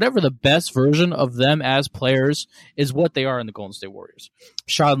 12, whatever the best version of them as players is what they are in the Golden State Warriors.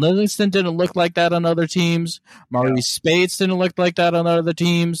 Sean Livingston didn't look like that on other teams. Maurice Spates didn't look like that on other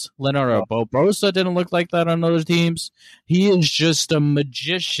teams. Leonardo Barbosa didn't look like that on other teams. He is just a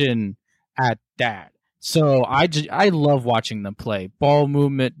magician at that. So I love watching them play. Ball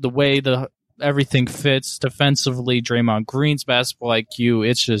movement, the way everything fits defensively, Draymond Green's basketball IQ,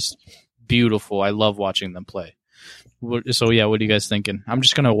 it's just beautiful. I love watching them play. So yeah, what are you guys thinking? I'm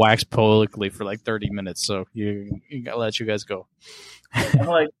just gonna wax poetically for like 30 minutes, so I'll let you guys go. I'm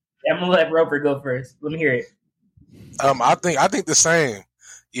gonna let Roper go first. Let me hear it. I think the same.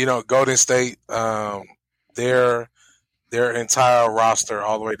 You know, Golden State, their entire roster,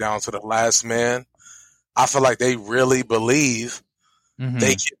 all the way down to the last man. I feel like they really believe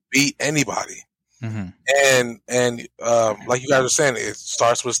they can beat anybody. And like you guys were saying, it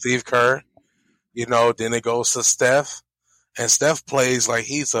starts with Steve Kerr, you know, then it goes to Steph. And Steph plays like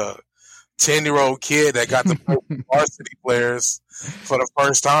he's a 10-year-old kid that got to play with varsity players for the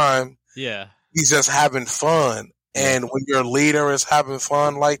first time. Yeah. He's just having fun. And when your leader is having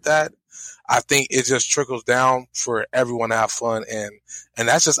fun like that, I think it just trickles down for everyone to have fun. And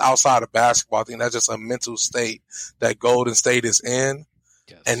that's just outside of basketball. I think that's just a mental state that Golden State is in.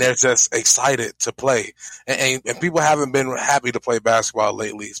 Yes. And they're just excited to play. And people haven't been happy to play basketball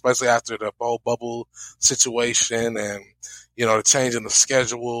lately, especially after the whole bubble situation and, you know, the changing of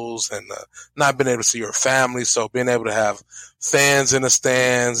schedules and not being able to see your family. So being able to have fans in the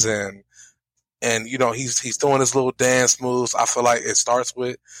stands and you know, he's doing his little dance moves. I feel like it starts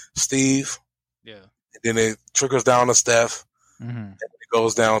with Steve. Yeah. And then it trickles down to Steph. And it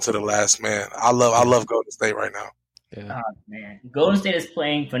goes down to the last man. I love Golden State right now. Yeah. Oh, man. Golden State is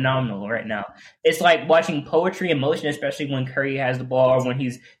playing phenomenal right now. It's like watching poetry in motion, especially when Curry has the ball, when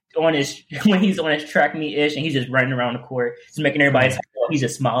he's on his track meet-ish and he's just running around the court, just making everybody talk, he's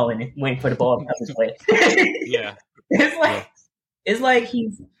just smiling and waiting for the ball to come his way. Yeah. It's like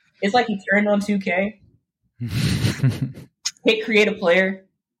he turned on 2K, hit create a player,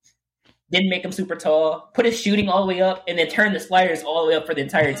 didn't make him super tall, put his shooting all the way up, and then turn the sliders all the way up for the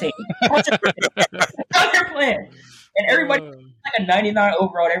entire team. How's your plan? And everybody like a 99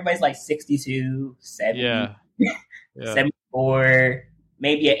 overall. Everybody's like 62, 70, 74,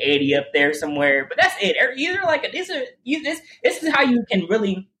 maybe an 80 up there somewhere. But that's it. This is how you can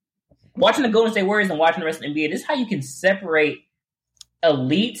really watching the Golden State Warriors and watching the rest of the NBA. This is how you can separate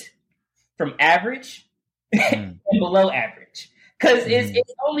elite from average and below average. Because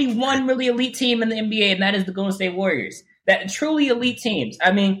it's only one really elite team in the NBA, and that is the Golden State Warriors. That truly elite teams.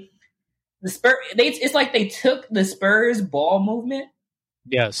 I mean, the Spurs. It's like they took the Spurs ball movement,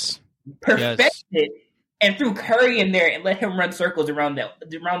 perfected, and threw Curry in there and let him run circles around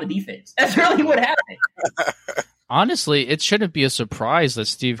the defense. That's really what happened. Honestly, it shouldn't be a surprise that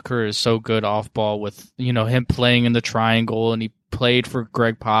Steve Kerr is so good off ball with, you know, him playing in the triangle, and he played for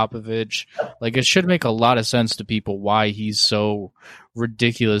Greg Popovich. Like, it should make a lot of sense to people why he's so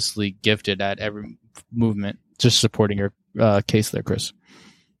ridiculously gifted at every movement. Just supporting your case there, Chris.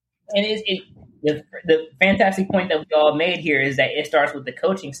 And the fantastic point that we all made here is that it starts with the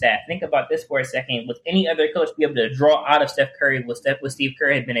coaching staff. Think about this for a second. With any other coach be able to draw out of Steph Curry, what Steve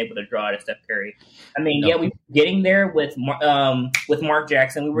Kerr had been able to draw out of Steph Curry. I mean, we were getting there with Mark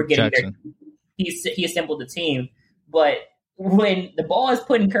Jackson. We were getting there. He assembled the team, but when the ball is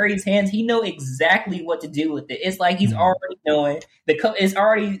put in Curry's hands, he knows exactly what to do with it. It's like he's already knowing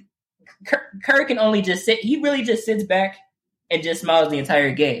Curry can only just sit. He really just sits back and just smiles the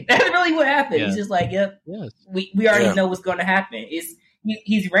entire game. That's really what happened. Yeah. He's just like, yep, we already know what's going to happen.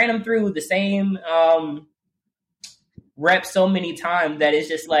 He's ran them through the same reps so many times that it's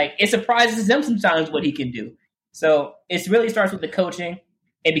just like, it surprises him sometimes what he can do. So it really starts with the coaching.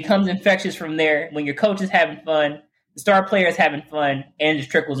 It becomes infectious from there. When your coach is having fun, the star player is having fun, and it just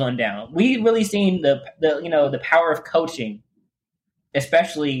trickles on down. We've really seen the power of coaching,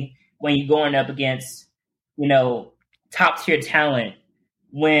 especially when you're going up against, top tier talent.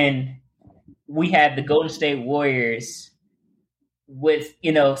 When we had the Golden State Warriors with,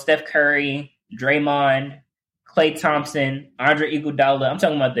 Steph Curry, Draymond, Klay Thompson, Andre Iguodala. I'm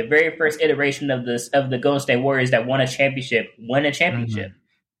talking about the very first iteration of the Golden State Warriors that won a championship. And it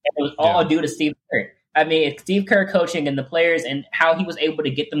was all due to Steve Kerr. I mean, it's Steve Kerr coaching and the players and how he was able to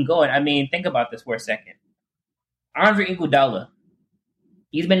get them going. I mean, think about this for a second. Andre Iguodala,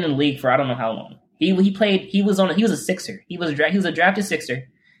 he's been in the league for I don't know how long. He was a Sixer. He was a drafted Sixer,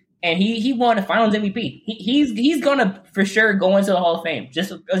 and he won a Finals MVP. He's gonna for sure go into the Hall of Fame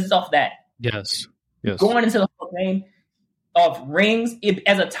just off that. Yes. Going into the Hall of Fame of rings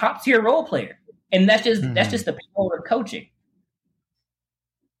as a top tier role player, and that's just the power of coaching.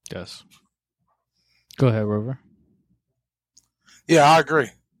 Yes. Go ahead, Rover. Yeah, I agree.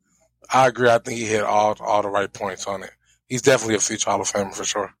 I think he hit all the right points on it. He's definitely a future Hall of Famer for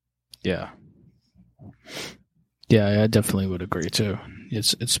sure. Yeah. Yeah, I definitely would agree too.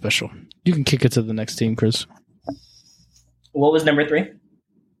 It's special. You can kick it to the next team, Chris. What was number 3?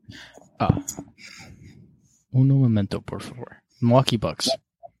 Uno momento, por favor. Milwaukee Bucks.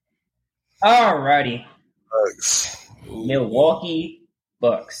 Alrighty. Bucks. Milwaukee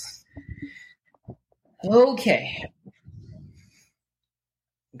Bucks. Okay.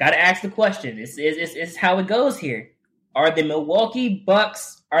 Got to ask the question. This is how it goes here. Are the Milwaukee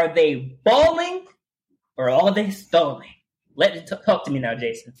Bucks, are they balling or are they stalling? Talk to me now,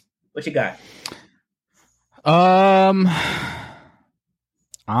 Jason. What you got? I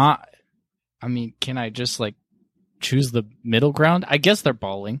mean, can I just choose the middle ground? I guess they're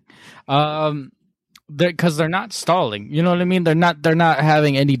balling. Because they're not stalling. You know what I mean? They're not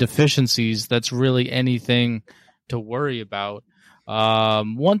having any deficiencies that's really anything to worry about.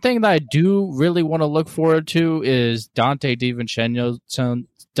 One thing that I do really want to look forward to is Dante DiVincenzo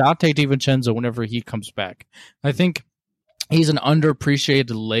whenever he comes back. I think he's an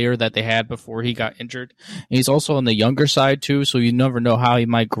underappreciated layer that they had before he got injured. And he's also on the younger side too, so you never know how he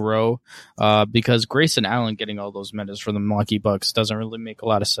might grow. Because Grayson Allen getting all those minutes for the Milwaukee Bucks doesn't really make a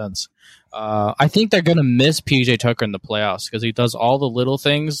lot of sense. I think they're going to miss PJ Tucker in the playoffs because he does all the little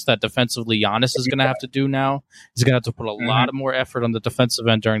things that defensively Giannis is going to have to do now. He's going to have to put a lot of more effort on the defensive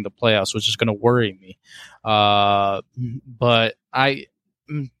end during the playoffs, which is going to worry me. But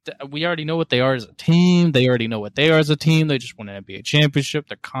we already know what they are as a team. They already know what they are as a team. They just won an NBA championship.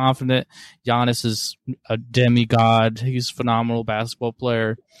 They're confident. Giannis is a demigod. He's a phenomenal basketball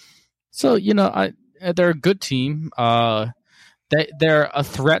player. So, they're a good team. They're a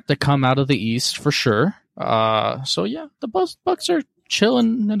threat to come out of the East for sure. So, yeah, the Bucks are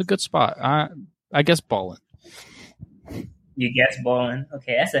chilling in a good spot. I guess balling. You guess balling?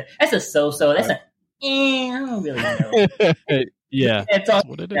 Okay, that's a so-so. That's I don't really know. Yeah, that's all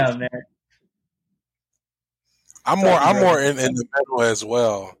what it is. Down there. I'm more in the middle as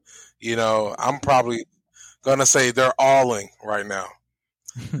well. I'm probably gonna say they're alling right now.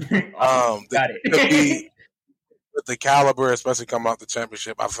 Got it. Could be with the caliber, especially coming out the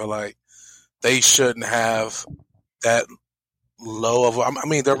championship. I feel like they shouldn't have that low of. I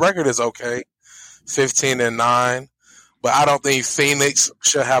mean, their record is okay, 15-9, but I don't think Phoenix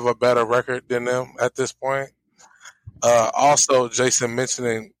should have a better record than them at this point. Also, Jason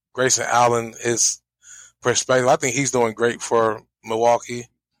mentioning Grayson Allen, his perspective, I think he's doing great for Milwaukee.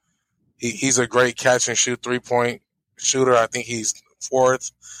 He's a great catch and shoot 3-point shooter. I think he's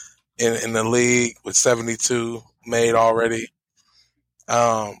 4th in the league with 72 made already.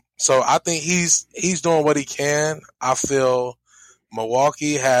 So I think he's doing what he can. I feel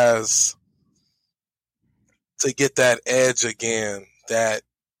Milwaukee has to get that edge again, that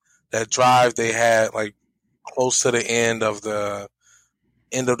drive they had close to the end of the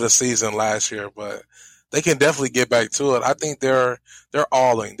season last year, but they can definitely get back to it. I think they're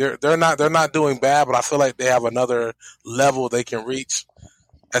alling. They're not doing bad, but I feel like they have another level they can reach,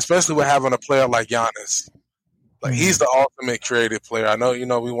 especially with having a player like Giannis. He's the ultimate creative player. I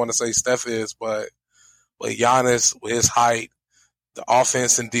know we want to say Steph is, but Giannis with his height, the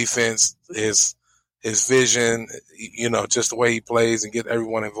offense and defense, his vision, just the way he plays and get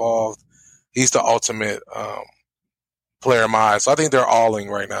everyone involved. He's the ultimate player in my eyes. So I think they're alling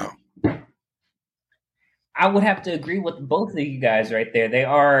right now. I would have to agree with both of you guys right there.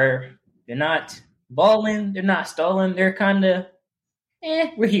 They're not balling. They're not stalling. They're kind of,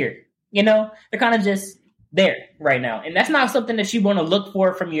 we're here. They're kind of just there right now. And that's not something that you want to look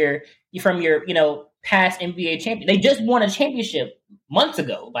for from your past NBA champion. They just won a championship months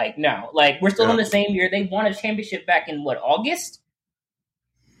ago. We're still in the same year. They won a championship back in August?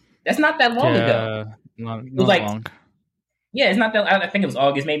 That's not that long ago. Not it was long. Yeah, it's not that. I think it was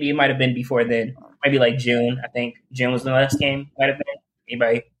August. Maybe it might have been before then. Maybe June. I think June was the last game. Might have been.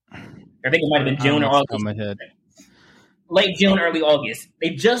 Anybody? I think it might have been June or August. My head. late June, early August.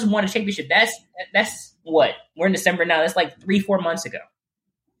 They just won a championship. That's what? We're in December now. That's like 3-4 months ago.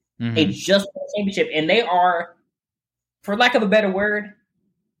 Mm-hmm. They just won a championship, and they are, for lack of a better word,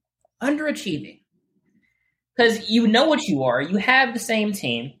 underachieving. Because you know what you are. You have the same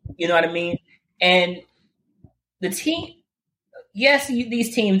team. You know what I mean? And the team, yes,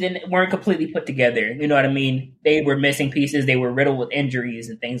 these teams weren't completely put together. You know what I mean? They were missing pieces. They were riddled with injuries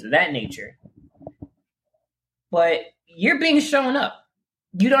and things of that nature. But you're being shown up.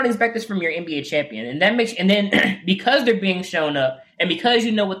 You don't expect this from your NBA champion. And then because they're being shown up and because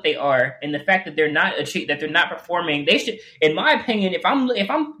you know what they are and the fact that they're not performing, they should, in my opinion, if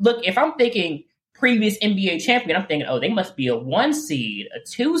I'm thinking previous NBA champion, I'm thinking, oh, they must be a 1 seed, a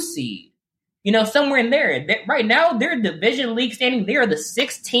 2 seed, somewhere in there. Right now, their division league standing, they are the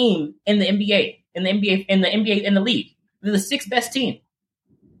 6th team in the NBA, in the league. They're the 6th best team.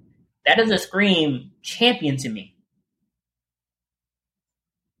 That doesn't scream champion to me.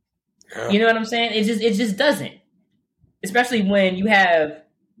 Yeah. You know what I'm saying? It just doesn't. Especially when you have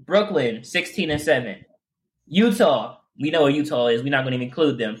Brooklyn 16-7, Utah. We know what Utah is. We're not going to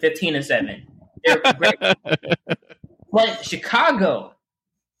include them. 15-7. They're great. But Chicago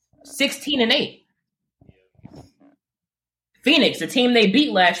 16-8. Phoenix, the team they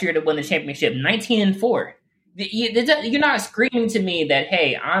beat last year to win the championship, 19-4. You're not screaming to me that,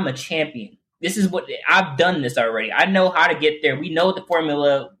 hey, I'm a champion. This is what I've done this already. I know how to get there. We know the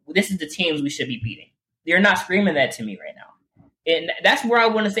formula. This is the teams we should be beating. They're not screaming that to me right now. And that's where I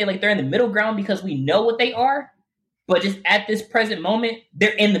want to say, like, they're in the middle ground because we know what they are. But just at this present moment, they're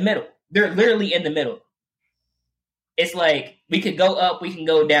in the middle. They're literally in the middle. It's like we could go up, we can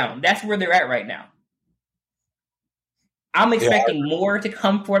go down. That's where they're at right now. I'm expecting more to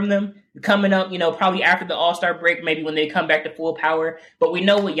come from them coming up, probably after the All-Star break, maybe when they come back to full power. But we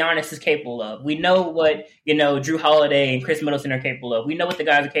know what Giannis is capable of. We know what, Drew Holiday and Chris Middleton are capable of. We know what the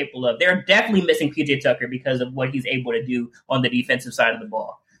guys are capable of. They're definitely missing PJ Tucker because of what he's able to do on the defensive side of the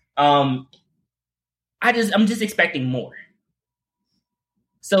ball. I'm just expecting more.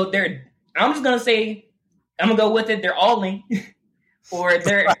 So I'm just going to say, I'm going to go with it. They're all in. Or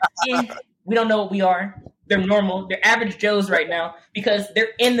we don't know what we are. They're normal. They're average Joes right now because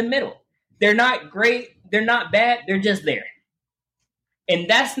they're in the middle. They're not great. They're not bad. They're just there. And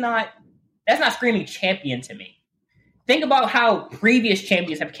that's not screaming champion to me. Think about how previous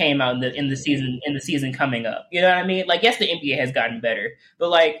champions have came out in the season coming up. You know what I mean? Like, yes, the NBA has gotten better, but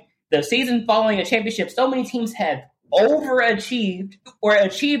like the season following a championship, so many teams have overachieved or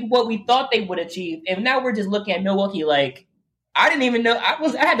achieved what we thought they would achieve, and now we're just looking at Milwaukee like, I didn't even know. I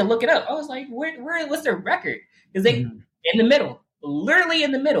had to look it up. I was like, what's their record? Because they in the middle, literally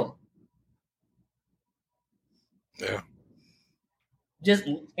in the middle. Yeah, just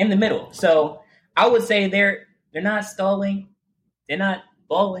in the middle. So I would say they're not stalling, they're not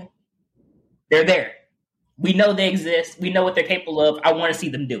balling. They're there. We know they exist. We know what they're capable of. I want to see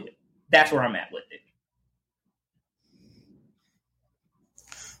them do it. That's where I'm at with it.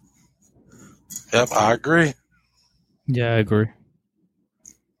 Yep, I agree. Yeah, I agree.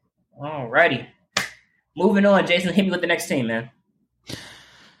 Alrighty. Moving on, Jason, hit me with the next team, man.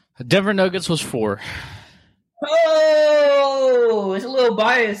 Denver Nuggets was 4. Oh, it's a little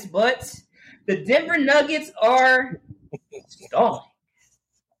biased, but the Denver Nuggets are stalling.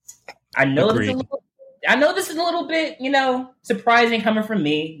 I know this is a little bit, surprising coming from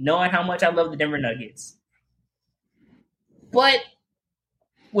me, knowing how much I love the Denver Nuggets. But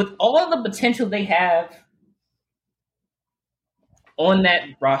with all the potential they have on that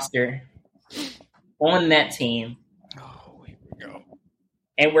roster, on that team. Oh, here we go.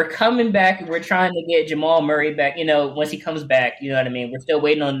 And we're coming back and we're trying to get Jamal Murray back, once he comes back, you know what I mean? We're still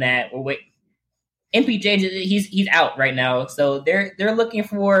waiting on that. MPJ, he's out right now. So they're looking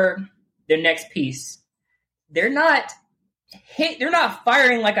for their next piece. They're not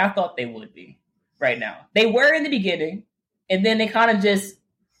firing like I thought they would be right now. They were in the beginning, and then they kind of just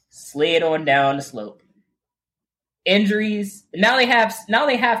slid on down the slope. Injuries. Now they have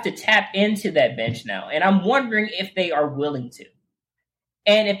to tap into that bench now. And I'm wondering if they are willing to.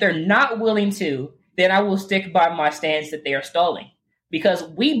 And if they're not willing to, then I will stick by my stance that they are stalling. Because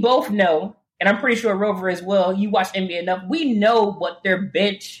we both know, and I'm pretty sure Rover as well, you watch NBA enough, we know what their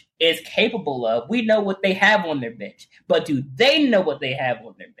bench is capable of. We know what they have on their bench. But do they know what they have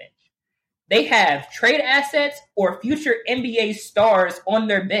on their bench? They have trade assets or future NBA stars on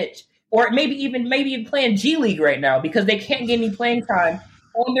their bench. Or maybe even playing G League right now because they can't get any playing time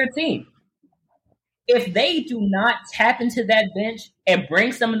on their team. If they do not tap into that bench and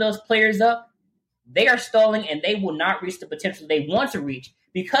bring some of those players up, they are stalling and they will not reach the potential they want to reach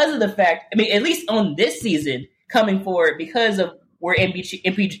because of the fact, at least on this season, coming forward because of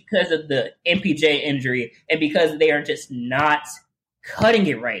because of the MPJ injury and because they are just not cutting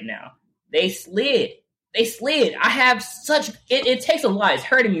it right now. They slid. I have it takes a lot. It's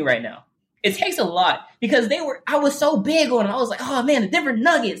hurting me right now. It takes a lot because I was so big on them. I was like, oh man, the Denver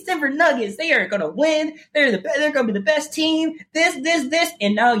Nuggets, they are going to win. They're going to be the best team. This.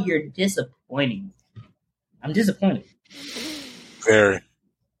 And now you're disappointing. I'm disappointed. Very.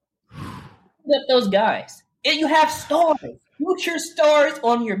 Look at those guys. And you have stars, future stars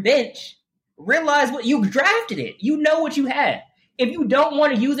on your bench. Realize what you drafted it. You know what you have. If you don't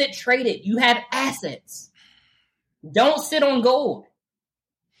want to use it, trade it. You have assets. Don't sit on gold.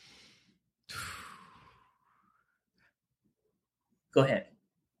 Go ahead.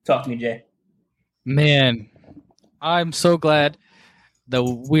 Talk to me, Jay. Man, I'm so glad that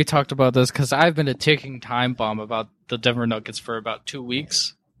we talked about this because I've been a ticking time bomb about the Denver Nuggets for about 2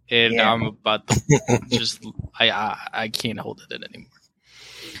 weeks. And I'm about to I can't hold it in anymore.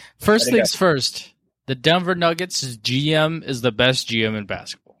 First things first, the Denver Nuggets GM is the best GM in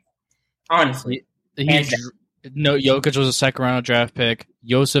basketball. Honestly. Jokic was a second-round draft pick.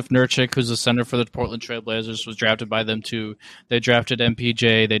 Josef Nurkic, who's the center for the Portland Trailblazers, was drafted by them too. They drafted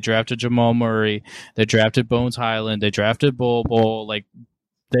MPJ. They drafted Jamal Murray. They drafted Bones Highland. They drafted Bol. Like,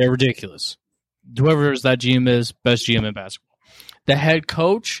 they're ridiculous. Whoever that GM is, best GM in basketball. The head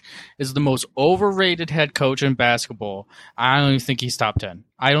coach is the most overrated head coach in basketball. I don't even think he's top 10.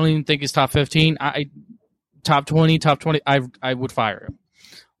 I don't even think he's top 15. Top 20. I would fire him.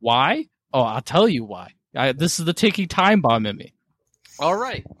 Why? Oh, I'll tell you why. This is the ticking time bomb in me. All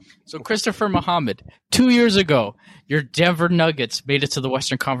right. So Christopher Muhammad, 2 years ago, your Denver Nuggets made it to the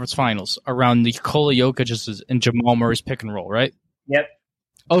Western Conference Finals around Nikola Jokic's and Jamal Murray's pick and roll, right? Yep.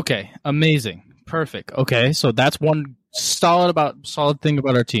 Okay. Amazing. Perfect. Okay. So that's one solid thing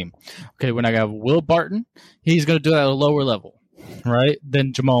about our team. Okay. When I have Will Barton, he's going to do that at a lower level, right?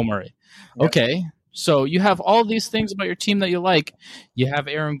 Than Jamal Murray. Yep. Okay. So you have all these things about your team that you like. You have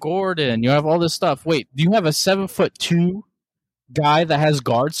Aaron Gordon. You have all this stuff. Wait, do you have a 7'2" guy that has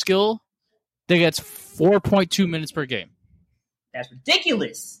guard skill that gets 4.2 minutes per game? That's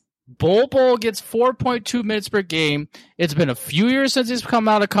ridiculous. Bol gets 4.2 minutes per game. It's been a few years since he's come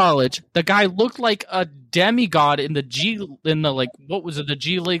out of college. The guy looked like a demigod in the G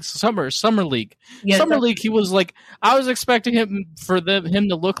League Summer League. Yeah, Summer League, he was like, I was expecting him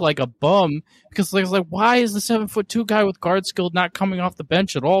to look like a bum because I was like, why is the 7'2" guy with guard skill not coming off the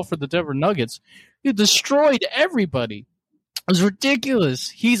bench at all for the Denver Nuggets? He destroyed everybody. It was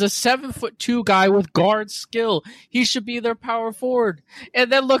ridiculous. He's a 7'2" guy with guard skill. He should be their power forward.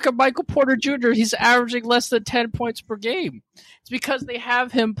 And then look at Michael Porter Jr. He's averaging less than 10 points per game. It's because they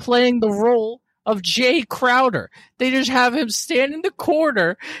have him playing the role of Jay Crowder. They just have him stand in the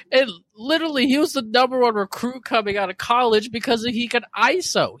corner, and literally he was the number one recruit coming out of college because he could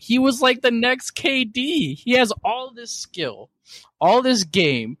ISO. He was like the next KD. He has all this skill, all this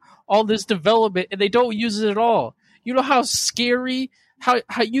game, all this development, and they don't use it at all. You know how scary, how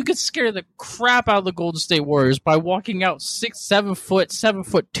you could scare the crap out of the Golden State Warriors by walking out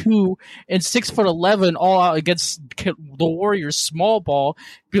 7'2", and 6'11", all out against the Warriors small ball.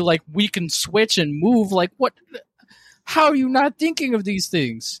 Be like, we can switch and move. Like, what? How are you not thinking of these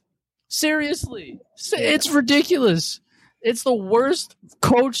things? Seriously, it's ridiculous. It's the worst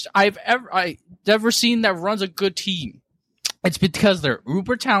coach I've ever seen that runs a good team. It's because they're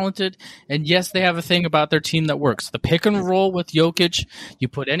uber talented, and yes, they have a thing about their team that works. The pick and roll with Jokic, you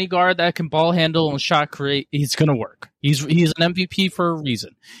put any guard that can ball handle and shot create, he's going to work. He's an MVP for a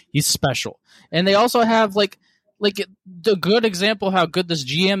reason. He's special. And they also have, like the good example of how good this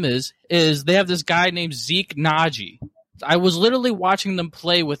GM is they have this guy named Zeke Naji. I was literally watching them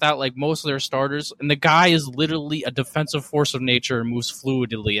play without, like, most of their starters, and the guy is literally a defensive force of nature and moves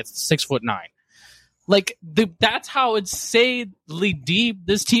fluidly. It's 6'9". Like, that's how insanely deep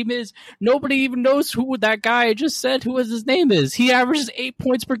this team is. Nobody even knows who that guy I just said who his name is. He averages 8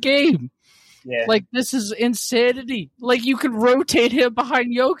 points per game. Yeah. Like, this is insanity. Like, you could rotate him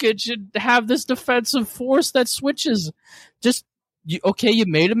behind Jokic and have this defensive force that switches. You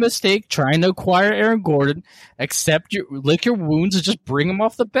made a mistake trying to acquire Aaron Gordon. Lick your wounds and just bring him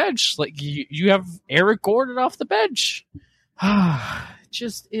off the bench. Like, you have Eric Gordon off the bench.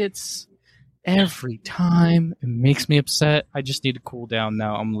 It's... Every time it makes me upset. I just need to cool down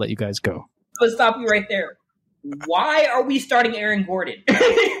now. I'm gonna let you guys go. Let's stop you right there. Why are we starting Aaron Gordon?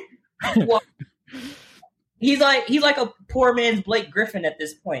 Well, he's like a poor man's Blake Griffin at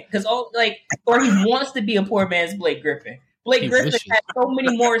this point, or he wants to be a poor man's Blake Griffin. Blake Griffin has so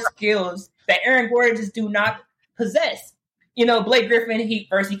many more skills that Aaron Gordon just do not possess. Blake Griffin, he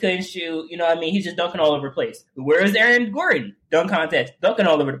couldn't shoot. You know what I mean? He's just dunking all over the place. Where's Aaron Gordon? Dunk contest, dunking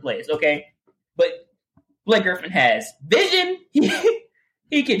all over the place, okay? But Blake Griffin has vision.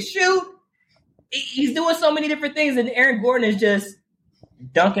 He can shoot. He's doing so many different things, and Aaron Gordon is just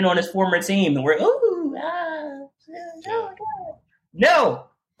dunking on his former team. And we're, no,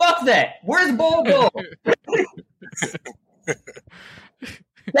 fuck that. Where's Bol Bol?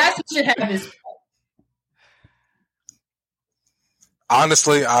 That's what should have his.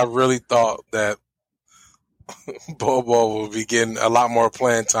 Honestly, I really thought that Bol Bol would be getting a lot more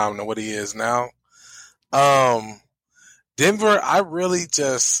playing time than what he is now. Denver, I really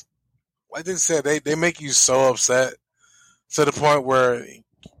just, like they said, they make you so upset to the point where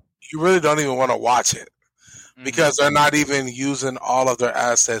you really don't even want to watch it because they're not even using all of their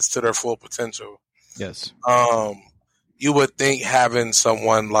assets to their full potential. Yes. You would think having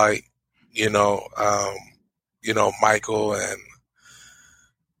someone like, Michael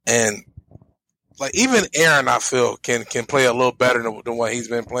and like even Aaron, I feel can play a little better than what he's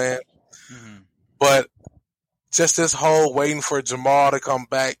been playing. Mm-hmm. But just this whole waiting for Jamal to come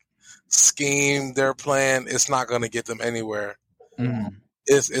back scheme they're playing, it's not going to get them anywhere. Mm-hmm.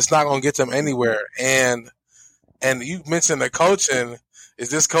 It's not going to get them anywhere. And you mentioned the coaching. Is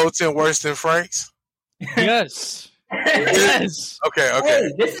this coaching worse than Frank's? Yes. Yes. Okay.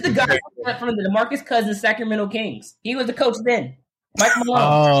 Hey, this is the guy from the DeMarcus Cousins Sacramento Kings. He was the coach then. Mike Malone.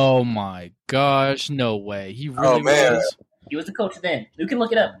 Oh my gosh! No way. He really was. He was the coach then. You can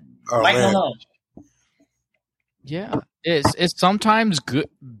look it up. Oh, Mike Malone. Yeah, it's sometimes good.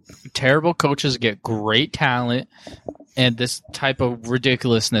 Terrible coaches get great talent, and this type of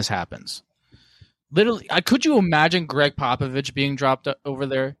ridiculousness happens. Literally, could you imagine Greg Popovich being dropped over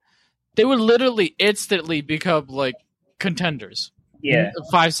there? They would literally instantly become like contenders. Yeah.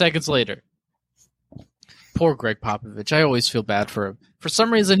 5 seconds later. Poor Greg Popovich. I always feel bad for him. For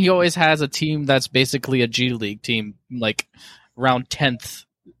some reason, he always has a team that's basically a G League team, like around 10th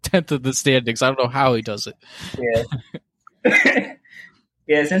of the standings. I don't know how he does it. Yeah.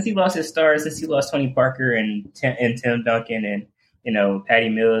 Yeah, since he lost his stars, since he lost Tony Parker and Tim Duncan and, Patty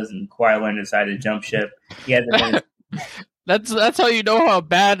Mills and Kawhi Leonard decided to jump ship, he hasn't been... That's how you know how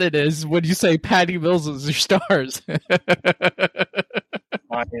bad it is when you say Patty Mills is your stars. We're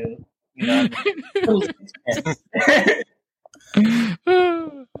at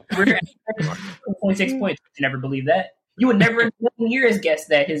 13.6 points. You never believe that. You would never in 1 years guess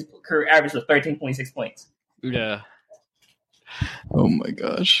that his career average was 13.6 points. Yeah. Oh my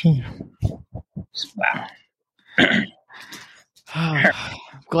gosh. Wow. I'm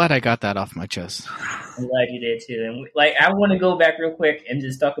glad I got that off my chest. I'm glad you did too. And I want to go back real quick and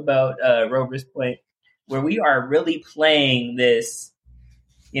just talk about Rover's point, where we are really playing this,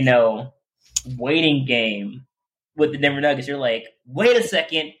 waiting game with the Denver Nuggets. You're like, wait a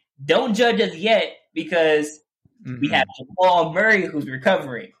second, don't judge us yet because we have Jamal Murray who's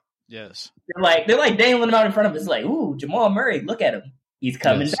recovering. Yes. They're like dangling him out in front of us. It's like, ooh, Jamal Murray, look at him. He's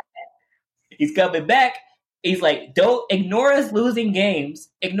coming back. He's coming back. He's like, don't ignore us losing games.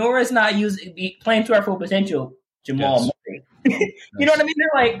 Ignore us not playing to our full potential. Jamal Murray. You know what I mean?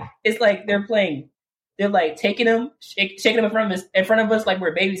 They're like, it's like they're playing. They're like taking him, shaking him in front of us like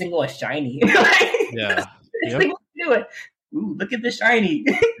we're babies and going shiny. Yeah. Yep. Like, what are you doing? Ooh, look at the shiny.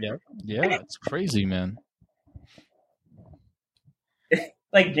 Yeah, it's crazy, man.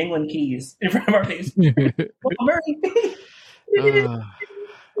 Like jingling keys in front of our face. Murray. Yeah.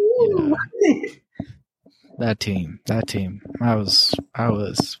 That team. I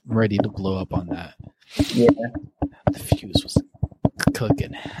was ready to blow up on that. Yeah. The fuse was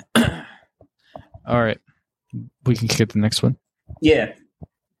cooking. All right. We can kick the next one. Yeah.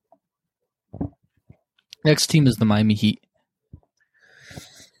 Next team is the Miami Heat.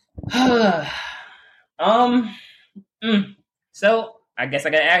 So I guess I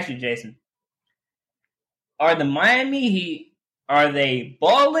gotta ask you, Jason. Are the Miami Heat, are they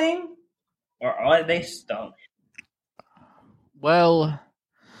balling or are they stalling? Well,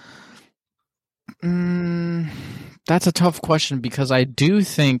 that's a tough question because I do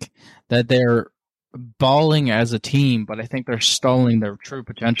think that they're balling as a team, but I think they're stalling their true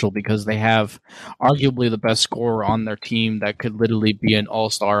potential because they have arguably the best scorer on their team that could literally be an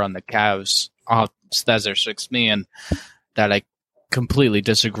all-star on the Cavs. That's their sixth man that I completely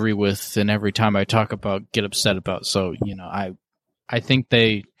disagree with, and every time I talk about, get upset about. So, I think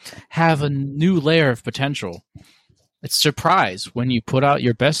they have a new layer of potential. It's a surprise when you put out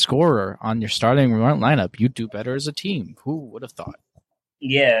your best scorer on your starting lineup, you do better as a team. Who would have thought?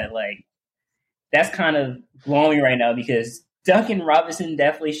 Yeah, that's kind of blowing right now because Duncan Robinson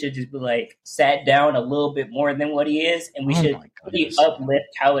definitely should just be like sat down a little bit more than what he is, and we should really uplift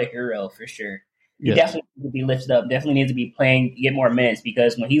Tyler Hero for sure. He definitely needs to be lifted up. Definitely needs to be playing, get more minutes,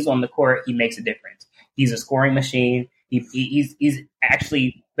 because when he's on the court, he makes a difference. He's a scoring machine. He's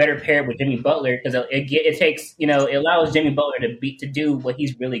actually better paired with Jimmy Butler, because it takes, it allows Jimmy Butler to do what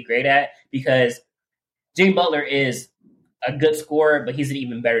he's really great at, because Jimmy Butler is a good scorer, but he's an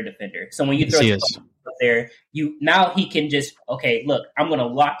even better defender. So when you throw up there, now he can just, okay, look, I'm going to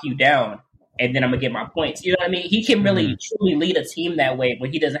lock you down, and then I'm going to get my points. You know what I mean? He can really truly lead a team that way,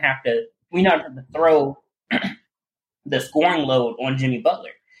 when he doesn't have to. We don't have to throw the scoring load on Jimmy Butler.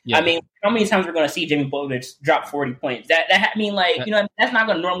 Yeah. I mean, how many times we're going to see Jimmy Butler drop 40 points? That's not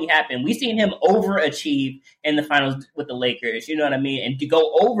going to normally happen. We've seen him overachieve in the finals with the Lakers, you know what I mean? And to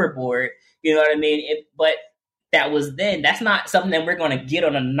go overboard, you know what I mean? But that was then. That's not something that we're going to get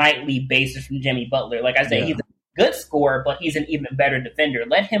on a nightly basis from Jimmy Butler. Like I said, he's a good scorer, but he's an even better defender.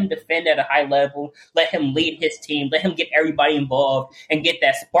 Let him defend at a high level. Let him lead his team. Let him get everybody involved and get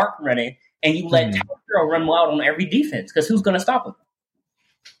that spark running. And you let Tyler Hero run wild on every defense, because who's going to stop him?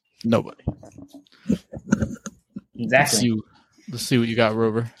 Nobody. Exactly. Let's see what you got,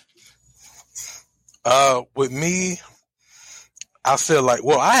 Rover. With me, I feel like,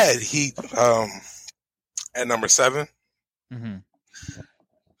 I had Heat at number 7. Mm-hmm.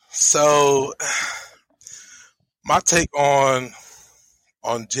 So my take on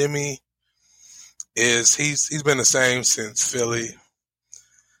Jimmy is he's been the same since Philly,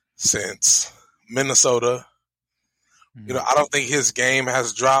 since Minnesota. Mm-hmm. I don't think his game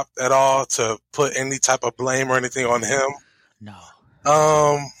has dropped at all to put any type of blame or anything on him. No.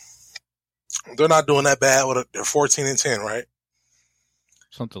 They're not doing that bad. They're 14-10, right?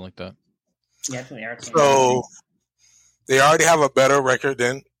 Something like that. Yeah, they are. So they already have a better record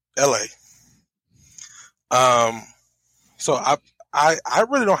than LA. So I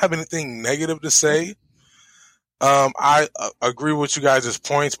really don't have anything negative to say. I agree with you guys'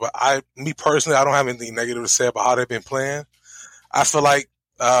 points, but me personally, I don't have anything negative to say about how they've been playing. I feel like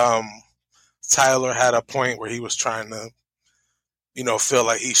Tyler had a point where he was trying to, feel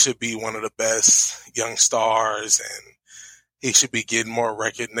like he should be one of the best young stars and he should be getting more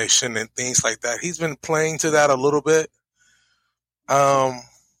recognition and things like that. He's been playing to that a little bit. I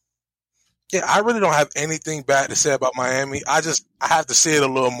really don't have anything bad to say about Miami. I have to see it a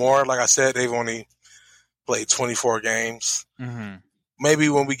little more. Like I said, they've only played 24 games. Mm-hmm. Maybe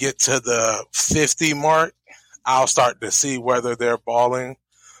when we get to the 50 mark, I'll start to see whether they're balling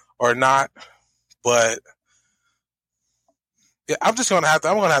or not. But I'm gonna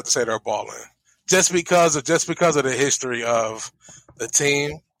have to say they're balling just because of the history of the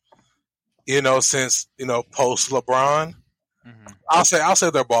team. Since post LeBron, I'll say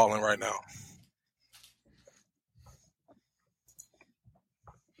they're balling right now.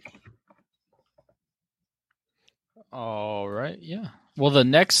 All right, yeah. Well, the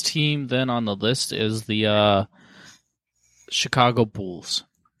next team then on the list is the Chicago Bulls.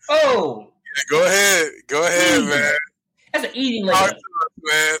 Oh! Yeah, go ahead, man. That's an easy layup.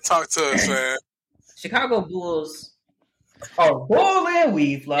 Talk to us, man. Chicago Bulls are balling.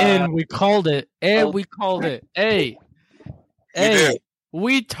 We fly. And we called it. Hey, we told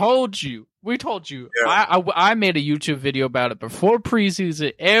you. Yeah. I made a YouTube video about it before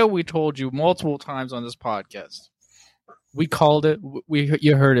preseason, and we told you multiple times on this podcast. We called it.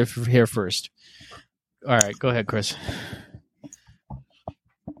 You heard it here first. All right, go ahead, Chris.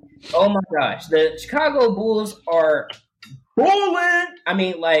 Oh my gosh, the Chicago Bulls are balling. I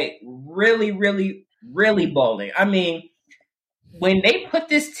mean, like really, really, really balling. I mean, when they put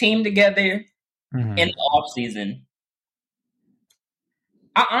this team together in the offseason,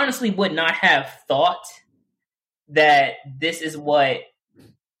 I honestly would not have thought that this is what,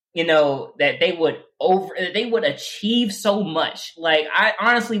 that they would achieve so much. Like, I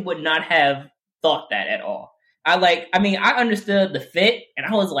honestly would not have thought that at all. I understood the fit, and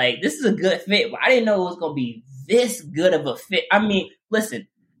I was like, this is a good fit, but I didn't know it was going to be this good of a fit. I mean, listen,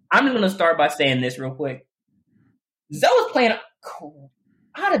 I'm just going to start by saying this real quick. Zoe's playing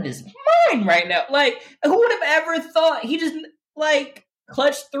out of his mind right now. Like, who would have ever thought he just,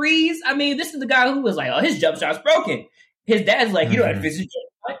 clutch threes? I mean, this is the guy who was like, oh, his jump shot's broken. His dad's like, you don't have to fix his jump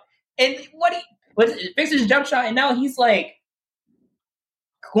shot. And fix his jump shot, and now he's like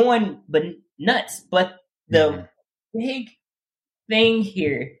going nuts. But the big thing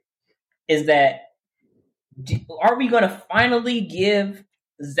here is that are we going to finally give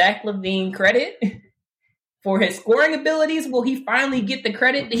Zach LaVine credit for his scoring abilities? Will he finally get the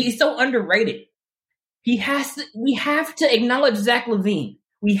credit? He's so underrated. We have to acknowledge Zach LaVine.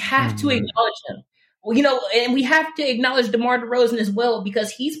 We have to acknowledge him. and we have to acknowledge DeMar DeRozan as well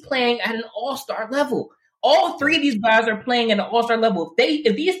because he's playing at an all-star level. All three of these guys are playing at an all-star level.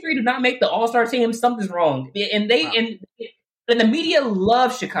 If these three do not make the all-star team, something's wrong. And the media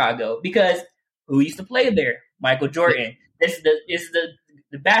loves Chicago because who used to play there? Michael Jordan. This is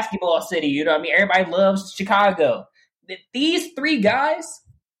the basketball city. You know what I mean? Everybody loves Chicago. These three guys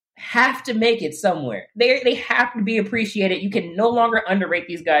have to make it somewhere. They have to be appreciated. You can no longer underrate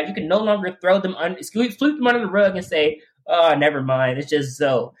these guys. You can no longer sweep them under the rug and say, "Oh, never mind. It's just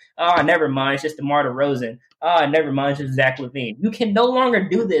Zoe. Oh, never mind. It's just DeMar DeRozan. Oh, never mind. It's just Zach LaVine." You can no longer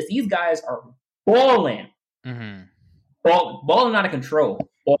do this. These guys are balling. Mm-hmm. Balling out of control.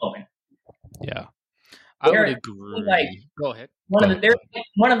 Balling. Yeah. I would agree. Go ahead. They're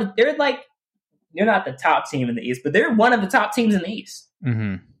not the top team in the East, but they're one of the top teams in the East.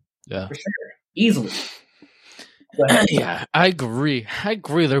 Mm-hmm. Yeah. For sure. Easily. Yeah, I agree.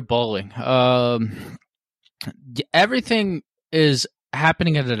 They're balling. Everything is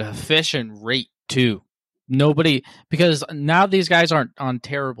happening at an efficient rate too. Because now these guys aren't on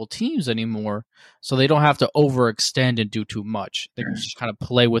terrible teams anymore, so they don't have to overextend and do too much. They can just kind of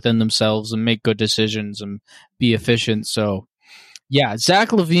play within themselves and make good decisions and be efficient. So, yeah,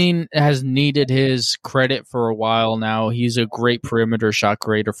 Zach LaVine has needed his credit for a while now. He's a great perimeter shot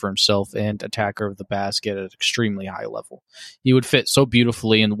creator for himself and attacker of the basket at an extremely high level. He would fit so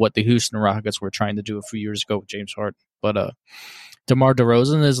beautifully in what the Houston Rockets were trying to do a few years ago with James Harden. But DeMar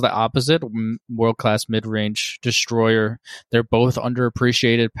DeRozan is the opposite, world-class mid-range destroyer. They're both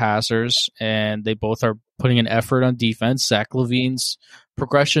underappreciated passers, and they both are putting an effort on defense. Zach LaVine's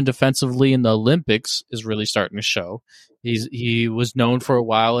progression defensively in the Olympics is really starting to show. He was known for a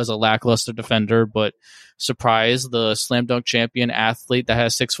while as a lackluster defender, but surprise, the slam dunk champion athlete that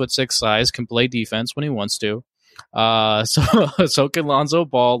has 6'6" size can play defense when he wants to. So can Lonzo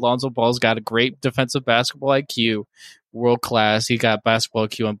Ball. Lonzo Ball's got a great defensive basketball IQ, world class. He got basketball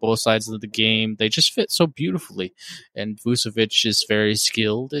IQ on both sides of the game. They just fit so beautifully. And Vucevic is very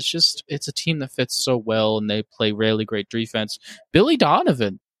skilled. It's a team that fits so well, and they play really great defense. Billy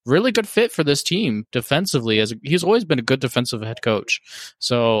Donovan, really good fit for this team defensively. He's always been a good defensive head coach.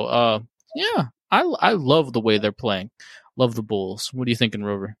 So, yeah, I love the way they're playing. Love the Bulls. What are you thinking,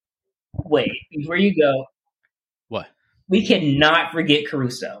 Rover? Wait, before you go. What? We cannot forget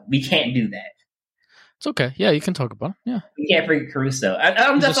Caruso. We can't do that. It's okay. Yeah, you can talk about him. Yeah. We can't forget Caruso.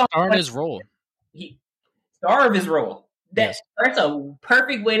 He's a star in his role. Star of his role. That's a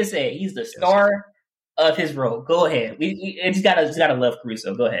perfect way to say it. He's the star of his role. Go ahead. We just gotta love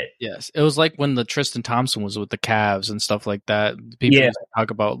Caruso. Go ahead. Yes. It was like when the Tristan Thompson was with the Cavs and stuff like that. People used to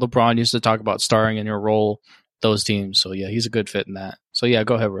talk about LeBron used to talk about starring in your role, those teams. So yeah, he's a good fit in that. So yeah,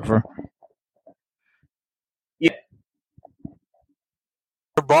 go ahead, River. Yeah.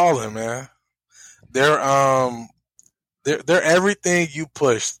 They're balling, man. They're everything you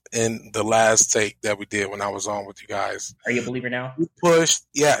pushed in the last take that we did when I was on with you guys. Are you a believer now? You pushed,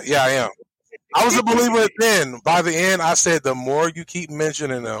 yeah, I am. I was a believer then. By the end, I said the more you keep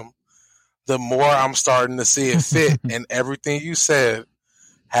mentioning them, the more I'm starting to see it fit, and everything you said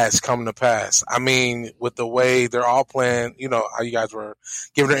has come to pass. I mean, with the way they're all playing, you know, how you guys were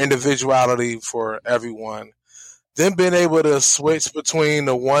giving their individuality for everyone. Them being able to switch between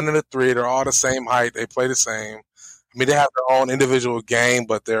the 1 and the 3, they're all the same height. They play the same. I mean, they have their own individual game,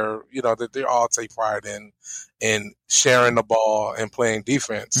 but they all take pride in sharing the ball and playing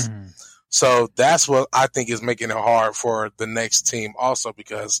defense. Mm-hmm. So that's what I think is making it hard for the next team also,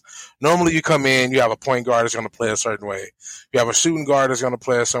 because normally you come in, you have a point guard that's going to play a certain way. You have a shooting guard that's going to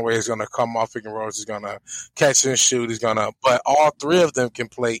play a certain way. He's going to come off pick and rolls. He's going to catch and shoot. But all three of them can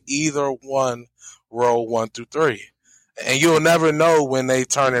play either one role 1 through 3. And you'll never know when they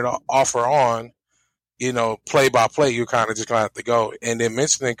turn it off or on, you know, play by play. You're kind of just going to have to go. And then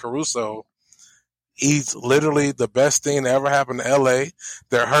mentioning Caruso, he's literally the best thing that ever happened to LA.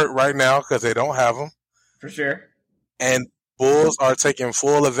 They're hurt right now because they don't have him. For sure. And Bulls are taking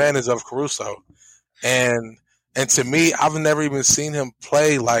full advantage of Caruso. And to me, I've never even seen him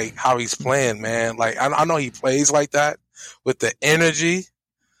play like how he's playing, man. Like, I know he plays like that with the energy,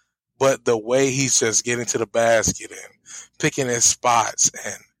 but the way he's just getting to the basket and picking his spots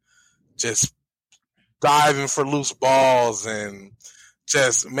and just diving for loose balls and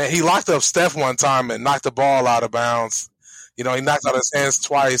just, man, he locked up Steph one time and knocked the ball out of bounds. You know, he knocked out his hands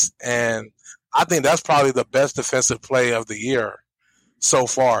twice, and I think that's probably the best defensive play of the year so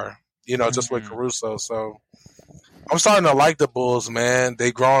far, you know, just with Caruso. So I'm starting to like the Bulls, man.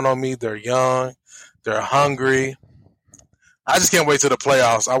 They growing on me. They're young. They're hungry. I just can't wait to the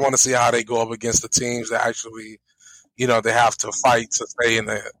playoffs. I want to see how they go up against the teams that actually, you know, they have to fight to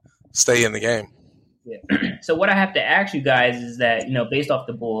stay in the game. Yeah. So what I have to ask you guys is that, based off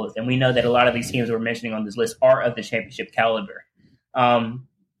the Bulls, and we know that a lot of these teams we're mentioning on this list are of the championship caliber.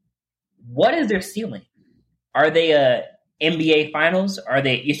 What is their ceiling? Are they NBA Finals? Are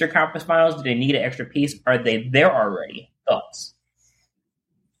they Eastern Conference Finals? Do they need an extra piece? Are they there already? Thoughts?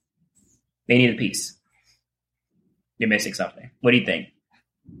 They need a piece. They're missing something. What do you think?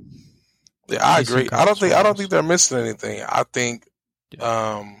 Yeah, I agree. I don't think they're missing anything. I think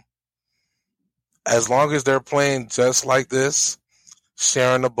as long as they're playing just like this,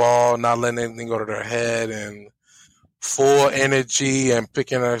 sharing the ball, not letting anything go to their head, and full energy and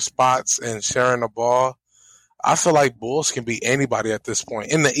picking their spots and sharing the ball, I feel like Bulls can beat anybody at this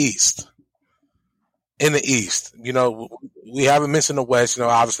point in the East. In the East, we haven't mentioned the West.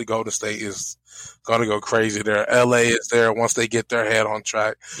 Obviously Golden State is going to go crazy there. LA is there once they get their head on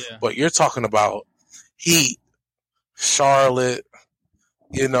track. Yeah. But you're talking about Heat, Charlotte,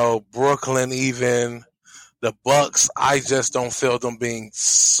 Brooklyn, even the Bucks. I just don't feel them being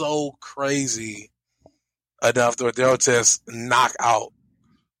so crazy enough that they'll just knock out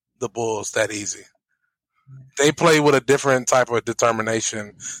the Bulls that easy. They play with a different type of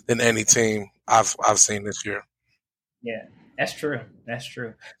determination than any team I've seen this year. Yeah, that's true. That's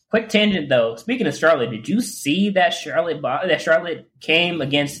true. Quick tangent though. Speaking of Charlotte, did you see that Charlotte came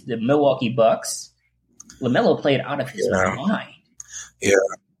against the Milwaukee Bucks? LaMelo played out of his mind. Yeah.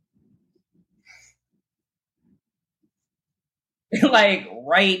 Like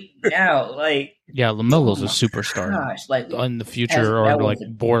right now, yeah, LaMelo's a superstar. Gosh, in the future or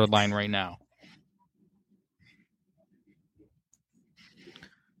borderline right now.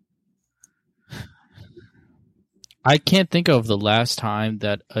 I can't think of the last time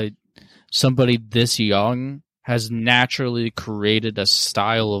that somebody this young has naturally created a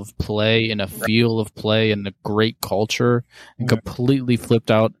style of play and a feel of play and a great culture and completely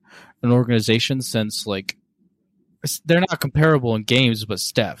flipped out an organization since they're not comparable in games, but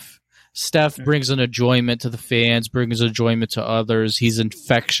Steph brings an enjoyment to the fans, brings enjoyment to others. He's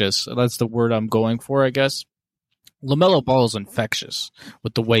infectious. That's the word I'm going for, I guess. LaMelo Ball is infectious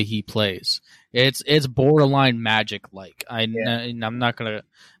with the way he plays. It's borderline Magic-like. I'm not gonna.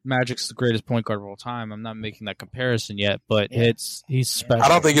 Magic's the greatest point guard of all time. I'm not making that comparison yet, but he's special. I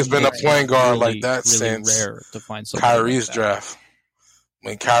don't think it's been a point guard like that really since rare to find Kyrie's like draft.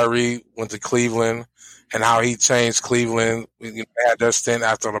 When Kyrie went to Cleveland and how he changed Cleveland, they had their stint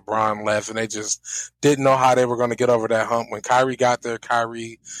after LeBron left, and they just didn't know how they were going to get over that hump. When Kyrie got there,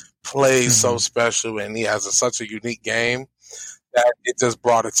 Kyrie plays so special, and he has such a unique game that it just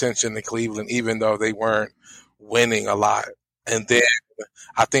brought attention to Cleveland, even though they weren't winning a lot. And then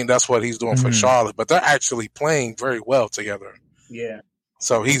I think that's what he's doing for Charlotte, but they're actually playing very well together. Yeah.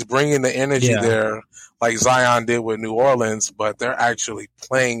 So he's bringing the energy there like Zion did with New Orleans, but they're actually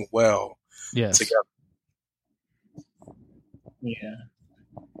playing well together. Yeah.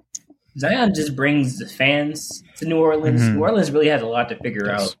 Zion just brings the fans to New Orleans. New Orleans really has a lot to figure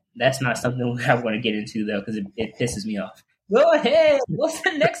out. That's not something I want to get into, though, because it pisses me off. Go ahead. What's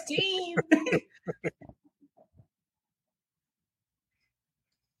the next team?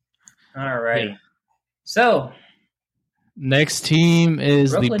 All right. Yeah. So, next team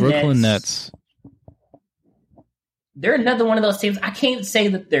is the Brooklyn Nets. They're another one of those teams. I can't say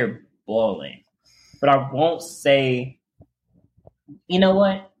that they're balling, but I won't say, you know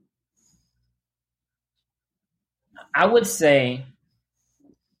what? I would say,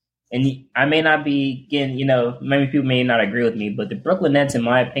 and I may not be getting, maybe people may not agree with me, but the Brooklyn Nets, in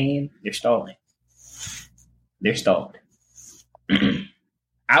my opinion, they're stalling. They're stalled.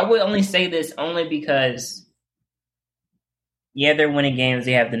 I would only say this only because, they're winning games.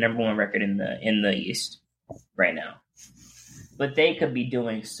 They have the number one record in the East right now, but they could be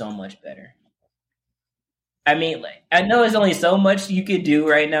doing so much better. I mean, I know there's only so much you could do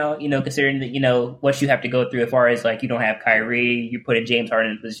right now, considering that, what you have to go through as far as, you don't have Kyrie, you're putting James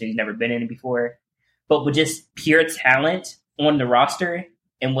Harden in a position he's never been in before. But with just pure talent on the roster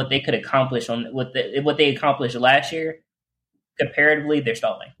and what they could accomplish what they accomplished last year, comparatively, they're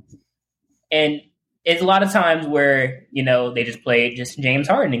stalling. And it's a lot of times where, they just play just James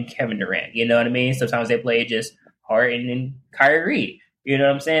Harden and Kevin Durant, you know what I mean? Sometimes they play just Harden and Kyrie. You know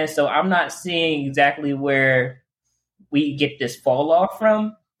what I'm saying? So I'm not seeing exactly where we get this fall off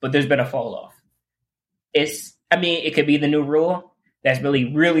from, but there's been a fall off. It could be the new rule that's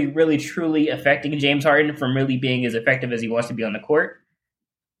really, really, really, truly affecting James Harden from really being as effective as he wants to be on the court.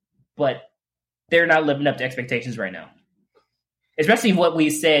 But they're not living up to expectations right now. Especially what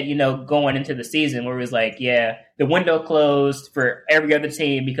we said, going into the season where it was like, the window closed for every other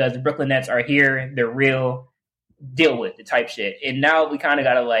team because the Brooklyn Nets are here. They're real. Deal with the type shit. And now we kind of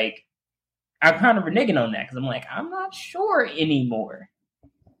got to I'm kind of reneging on that because I'm like, I'm not sure anymore.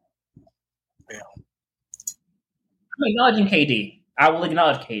 Yeah. I'm acknowledging KD. I will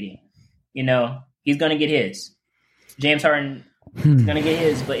acknowledge KD. You know, he's going to get his. James Harden is going to get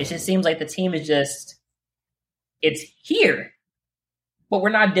his, but it just seems like the team is just, it's here, but we're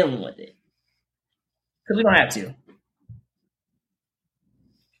not dealing with it because we don't have to.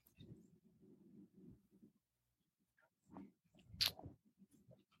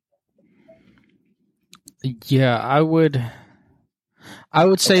 Yeah, I would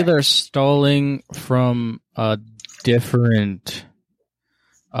say they're stalling from a different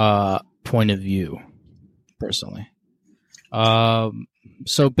point of view, personally.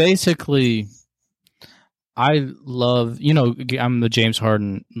 So basically, I love, I'm the James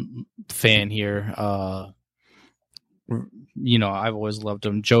Harden fan here. I've always loved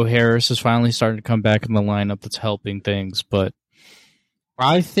him. Joe Harris is finally starting to come back in the lineup. That's helping things, but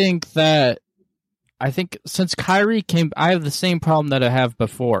I think since Kyrie came, I have the same problem that I have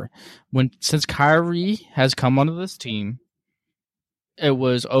before. Since Kyrie has come onto this team, it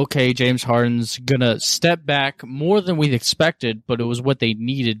was, okay, James Harden's going to step back more than we expected, but it was what they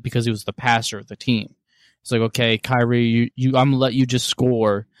needed because he was the passer of the team. It's like, okay, Kyrie, I'm going to let you just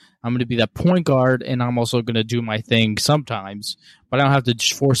score. I'm going to be that point guard, and I'm also going to do my thing sometimes, but I don't have to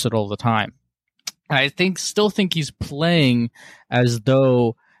just force it all the time. I still think he's playing as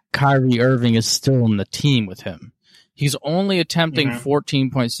though Kyrie Irving is still in the team with him. He's only attempting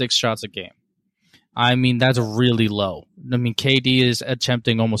 14.6 shots a game. I mean, that's really low. I mean, KD is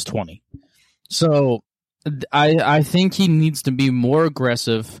attempting almost 20. So I think he needs to be more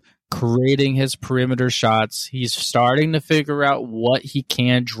aggressive, creating his perimeter shots. He's starting to figure out what he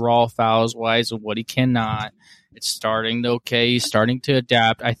can draw fouls-wise and what he cannot. It's starting okay. He's starting to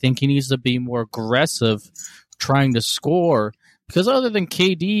adapt. I think he needs to be more aggressive trying to score. Because other than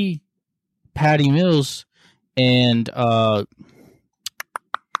KD, Patty Mills, and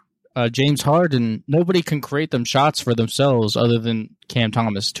James Harden, nobody can create them shots for themselves other than Cam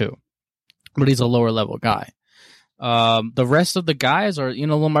Thomas, too. But he's a lower-level guy. The rest of the guys are,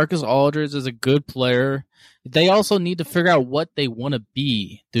 LaMarcus Aldridge is a good player. They also need to figure out what they want to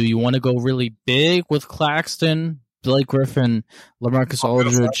be. Do you want to go really big with Claxton, Blake Griffin, LaMarcus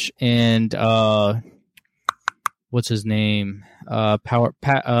Aldridge, and what's his name?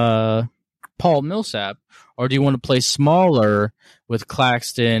 Paul Millsap, or do you want to play smaller with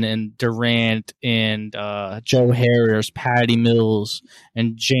Claxton and Durant and Joe Harris, Patty Mills,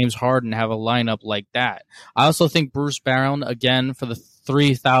 and James Harden, have a lineup like that? I also think Bruce Brown, again, for the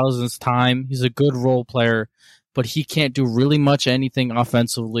 3,000th time, he's a good role player, but he can't do really much anything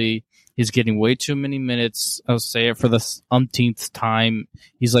offensively. He's getting way too many minutes. I'll say it for the umpteenth time.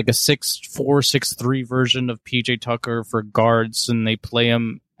 He's like a 6'4", 6'3" version of PJ Tucker for guards, and they play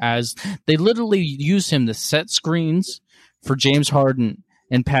him as they literally use him to set screens for James Harden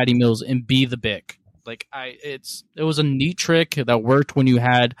and Patty Mills and be the big. It was a neat trick that worked when you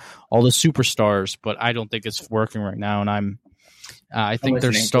had all the superstars, but I don't think it's working right now. And I think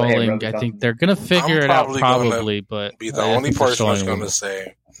they're stalling. I think they're gonna figure it out probably, but be the only person that's gonna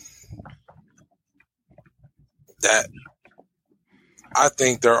say that I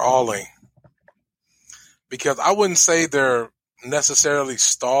think they're alling, because I wouldn't say they're necessarily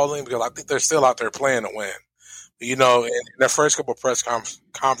stalling, because I think they're still out there playing to win. In their first couple of press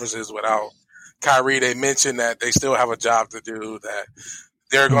conferences without Kyrie, they mentioned that they still have a job to do, that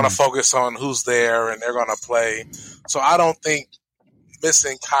they're going to focus on who's there and they're going to play. So I don't think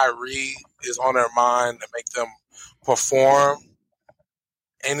missing Kyrie is on their mind to make them perform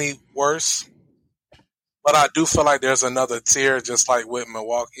any worse. But I do feel like there's another tier, just like with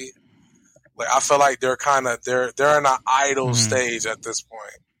Milwaukee. I feel like they're in an idle stage at this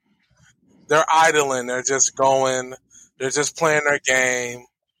point. They're idling. They're just going. They're just playing their game.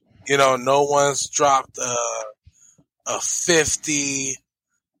 No one's dropped a 50.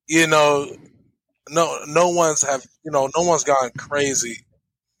 No one's gone crazy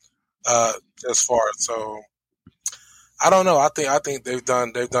as far. So I don't know. I think they've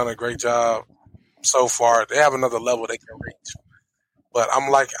done a great job so far. They have another level they can reach, but I'm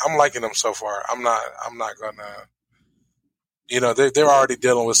liking them so far. I'm not gonna. They're already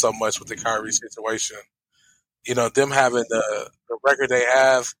dealing with so much with the Kyrie situation. Them having the record they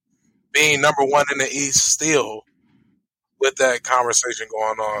have, being number one in the East still, with that conversation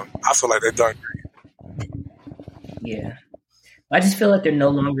going on, I feel like they've done great. Yeah. I just feel like they're no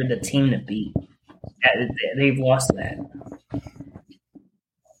longer the team to beat. They've lost that.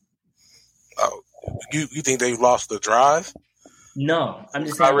 Oh, you think they've lost the drive? No, I'm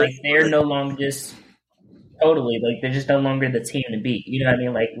just saying they're no longer just Totally. Like they're just no longer the team to beat. You know what I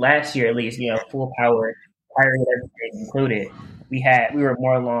mean? Like last year, at least, full power, prior to everything included, we were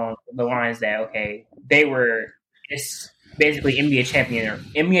more along the lines that they were just basically NBA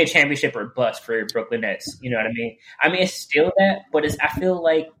championship or bust for Brooklyn Nets. You know what I mean? I mean, it's still that, but I feel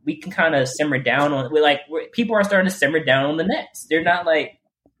like we can kind of simmer down on. People are starting to simmer down on the Nets. They're not like.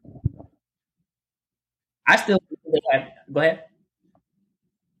 I still go ahead.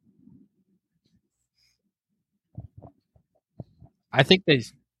 I think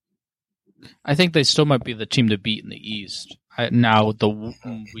they still might be the team to beat in the East. Now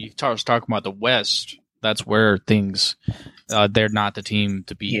we talking about the West. That's where things they're not the team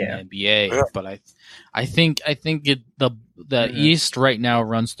to beat in the NBA. Yeah. But I think the East right now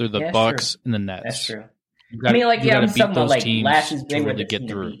runs through the Bucks and the Nets. That's true. I'm talking about last year they were the team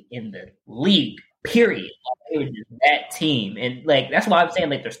to beat in the league. Period. They were just that team, and that's why I'm saying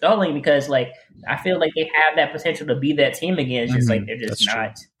they're stalling because I feel like they have that potential to be that team again. It's just they're just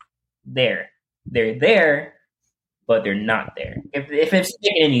not there. They're there, but they're not there. If it's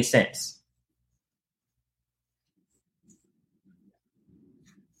making any sense,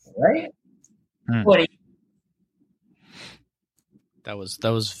 right? What? That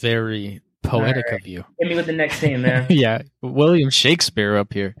was very poetic of you. Hit me with the next team, man. Yeah, William Shakespeare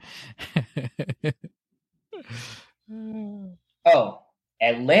up here.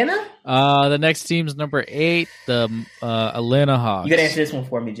 Atlanta? The next team's number 8, the Atlanta Hawks. You gotta answer this one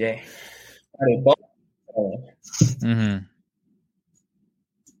for me, Jay.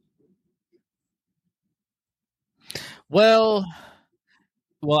 Well,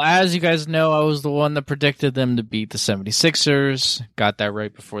 as you guys know, I was the one that predicted them to beat the 76ers. Got that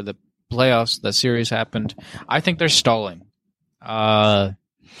right before the playoffs, the series happened. I think they're stalling.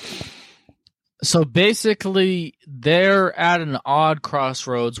 So basically, they're at an odd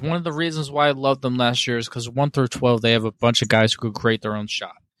crossroads. One of the reasons why I loved them last year is because 1 through 12, they have a bunch of guys who could create their own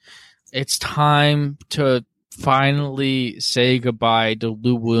shot. It's time to finally say goodbye to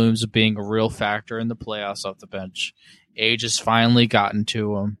Lou Williams being a real factor in the playoffs off the bench. Age has finally gotten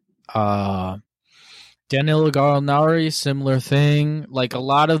to him. Danilo Gallinari, similar thing. A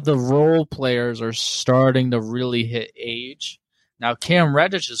lot of the role players are starting to really hit age. Now, Cam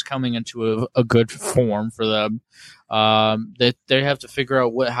Reddish is coming into a good form for them. They have to figure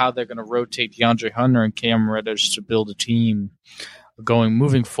out how they're going to rotate DeAndre Hunter and Cam Reddish to build a team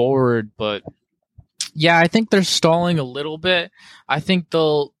moving forward. But, yeah, I think they're stalling a little bit. I think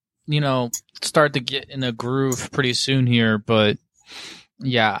they'll, start to get in a groove pretty soon here. But,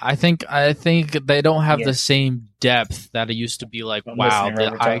 yeah, I think they don't have the same depth that it used to be wow,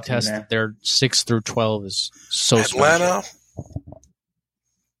 the eye test their 6 through 12 is so Atlanta. special.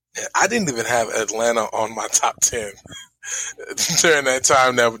 I didn't even have Atlanta on my top 10 during that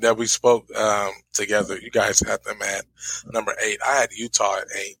time that we spoke together. You guys had them at number 8. I had Utah at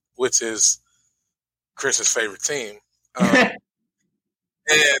 8, which is Chris's favorite team. And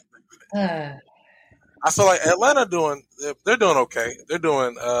I feel like Atlanta they're doing okay. They're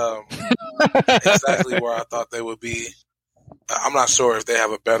doing exactly where I thought they would be. I'm not sure if they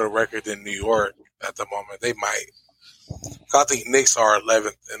have a better record than New York at the moment. They might. I think Knicks are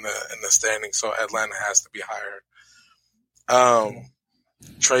 11th in the standing, so Atlanta has to be higher.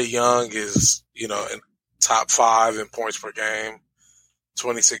 Trae Young is, in top 5 in points per game,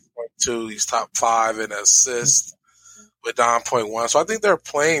 26.2. He's top 5 in assists with 9.1. So I think they're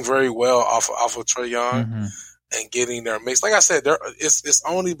playing very well off of Trae Young and getting their mix. Like I said, it's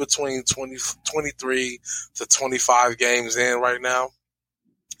only between 23 to 25 games in right now.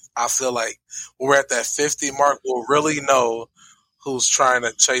 I feel like when we're at that 50 mark, we'll really know who's trying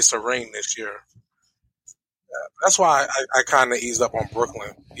to chase a ring this year. That's why I kind of eased up on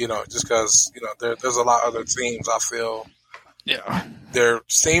Brooklyn, just because, there's a lot of other teams I feel they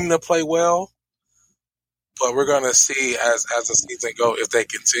seem to play well, but we're going to see as the season goes if they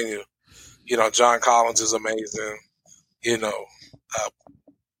continue. John Collins is amazing.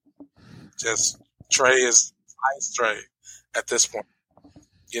 Just Trae is ice Trae at this point.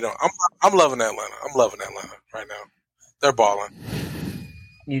 I'm loving Atlanta. I'm loving Atlanta right now. They're balling.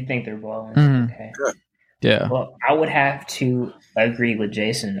 You think they're balling? Okay. Good. Yeah. Well, I would have to agree with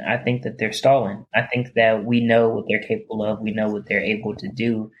Jason. I think that they're stalling. I think that we know what they're capable of. We know what they're able to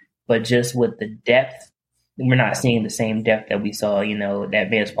do. But just with the depth, we're not seeing the same depth that we saw, that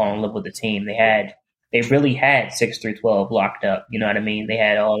made us fall in love with the team. They really had 6 through 12 locked up. You know what I mean? They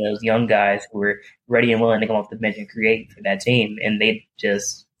had all those young guys who were ready and willing to come off the bench and create for that team. And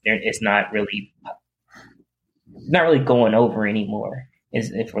it's not really going over anymore, for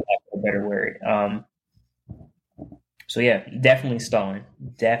lack of a better word. So yeah, definitely stalling.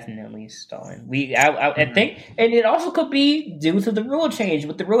 Definitely stalling. I think, and it also could be due to the rule change.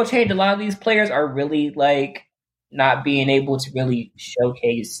 With the rule change, a lot of these players are really like not being able to really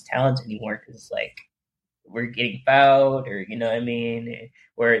showcase talent anymore because like we're getting fouled, or you know what I mean.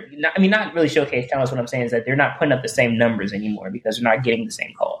 Not really showcase talent. What I'm saying is that they're not putting up the same numbers anymore because they're not getting the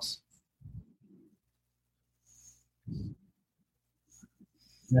same calls.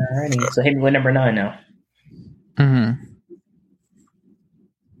 Alrighty, so hit me with number 9 now. Mm-hmm.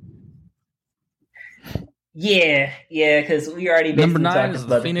 Yeah, because we already number basically 9 talked is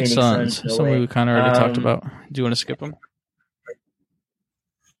about the Phoenix Suns. Something we kind of already talked about. Do you want to skip them?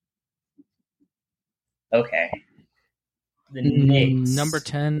 Okay. The Knicks. Number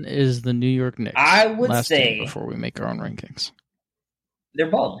 10 is the New York Knicks. I would last say team before we make our own rankings. They're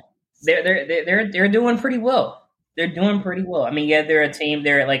balling. They're doing pretty well. They're doing pretty well. I mean, yeah, they're a team.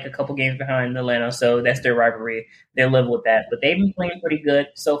 They're like a couple games behind Atlanta, so that's their rivalry. They live with that, but they've been playing pretty good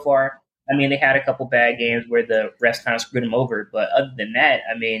so far. I mean, they had a couple bad games where the refs kind of screwed them over, but other than that,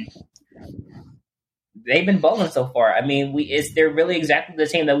 I mean, they've been balling so far. I mean, they're really exactly the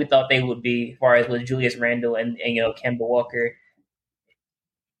team that we thought they would be, as far as with Julius Randle and Kemba Walker.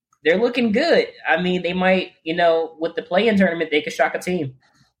 They're looking good. I mean, they might, with the play-in tournament, they could shock a team.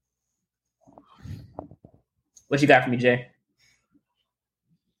 What you got for me, Jay?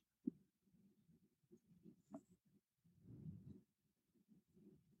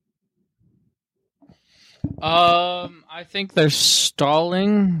 I think they're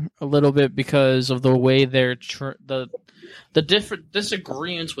stalling a little bit because of the way they're the different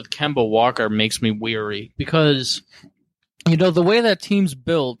disagreements with Kemba Walker makes me weary because the way that team's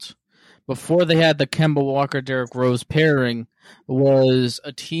built before they had the Kemba Walker Derrick Rose pairing was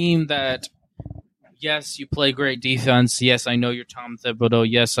a team that, yes, you play great defense. Yes, I know you're Tom Thibodeau.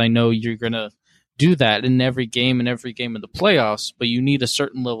 Yes, I know you're gonna do that in every game of the playoffs, but you need a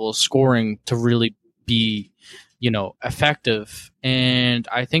certain level of scoring to really be effective. And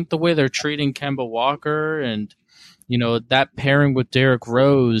I think the way they're treating Kemba Walker and that pairing with Derrick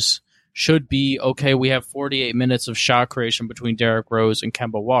Rose should be okay. We have 48 minutes of shot creation between Derrick Rose and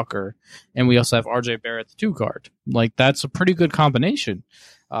Kemba Walker, and we also have RJ Barrett, the 2 guard. Like, that's a pretty good combination.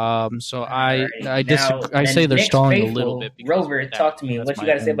 So I disagree. I say they're stalling a little bit. Rover, talk to me. What you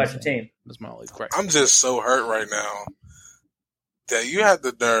got to say about your team? That's my only question. I'm just so hurt right now that you had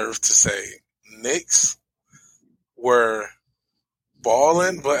the nerve to say Knicks were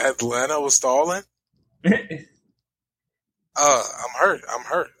balling, but Atlanta was stalling. I'm hurt.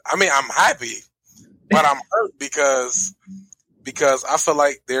 I mean, I'm happy, but I'm hurt because I feel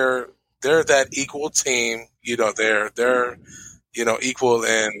like they're that equal team. They're equal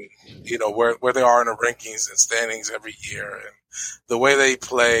in where they are in the rankings and standings every year, and the way they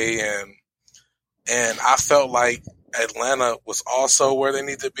play, and I felt like Atlanta was also where they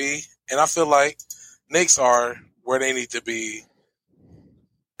need to be, and I feel like Knicks are where they need to be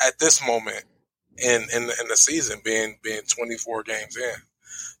at this moment in the season, being 24 games in.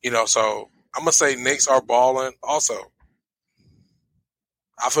 So I'm gonna say Knicks are balling also.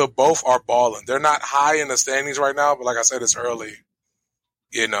 I feel both are balling. They're not high in the standings right now, but like I said, it's early.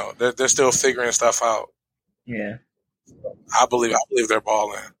 They're still figuring stuff out. Yeah. I believe they're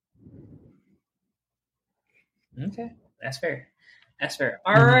balling. Okay. That's fair.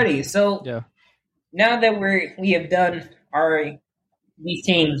 Alrighty. So now that we have done these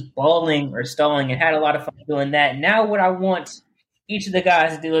teams balling or stalling and had a lot of fun doing that, now what I want each of the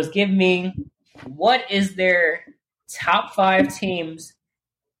guys to do is give me what is their top 5 teams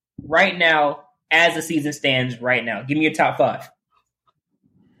right now as the season stands right now. Give me your top 5.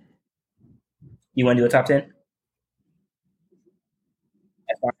 You want to do a top 10?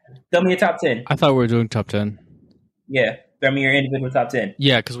 Tell me your top 10. I thought we were doing top 10. Yeah. Tell me your individual top 10.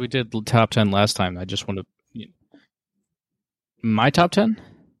 Yeah, because we did top 10 last time. I just want to... My top 10?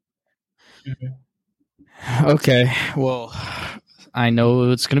 Mm-hmm. Okay. Well, I know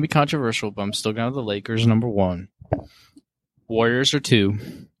it's going to be controversial, but I'm still going to have the Lakers number 1. Warriors are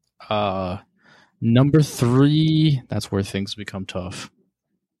 2. Number 3, that's where things become tough.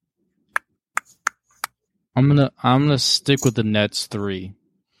 I'm gonna stick with the Nets 3.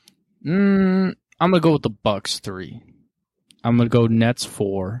 I'm gonna go with the Bucks 3. I'm gonna go Nets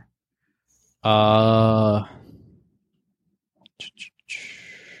 4. I'm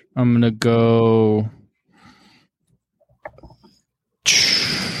gonna go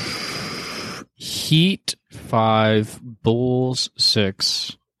Heat 5, Bulls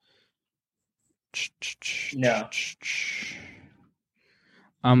 6. No.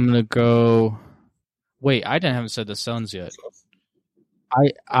 I'm gonna go. Wait, I haven't said the Suns yet.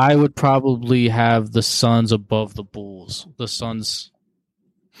 I would probably have the Suns above the Bulls. The Suns.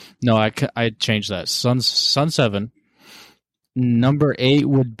 No, I'd change that. Suns 7. Number 8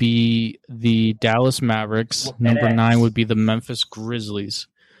 would be the Dallas Mavericks. Number 9 would be the Memphis Grizzlies.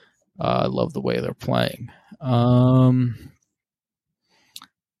 I love the way they're playing.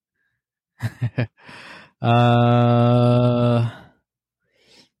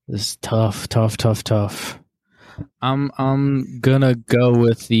 This is tough. I'm gonna go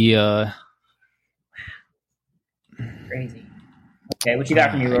with the crazy. Okay, what you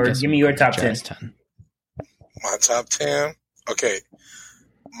got from you, Lord? Give me your top 10. My top 10. Okay,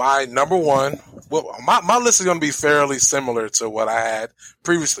 my number 1. Well, my list is going to be fairly similar to what I had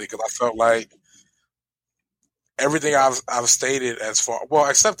previously because I felt like everything I've stated as far, well,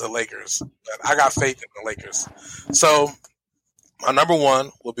 except the Lakers. But I got faith in the Lakers. So my number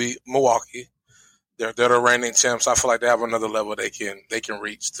 1 will be Milwaukee. They're the reigning champs. I feel like they have another level they can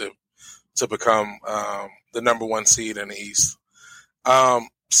reach to become the number 1 seed in the East.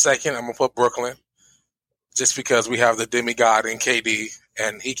 Second, I'm gonna put Brooklyn, just because we have the demigod in KD,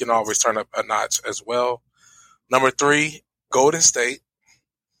 and he can always turn up a notch as well. Number 3, Golden State.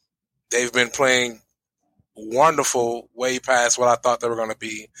 They've been playing wonderful, way past what I thought they were going to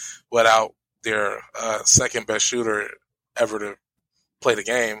be without their second best shooter ever to play the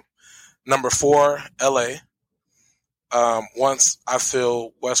game. Number 4, LA. Once I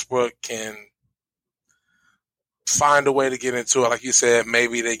feel Westbrook can find a way to get into it, like you said,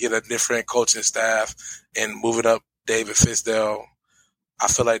 maybe they get a different coaching staff and move it up David Fisdale. I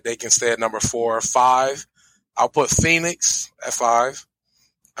feel like they can stay at number 4. 5, I'll put Phoenix at 5.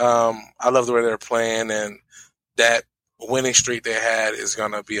 I love the way they're playing, and that winning streak they had is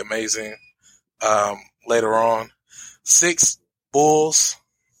going to be amazing later on. 6, Bulls.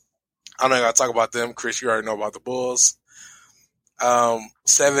 I'm not going to talk about them. Chris, you already know about the Bulls.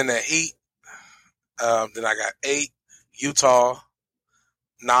 7, the Heat. Then I got 8, Utah.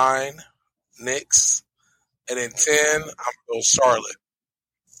 9, Knicks. And then 10, I'm going to Charlotte.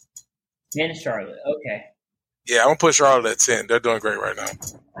 10, Charlotte. Okay. Yeah, I'm going to put Charlotte at 10. They're doing great right now.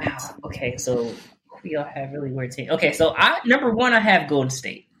 Wow. Okay, so we all have really weird teams. Okay, so number 1, I have Golden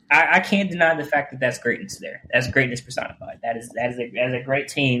State. I can't deny the fact that that's greatness there. That's greatness personified. That is a great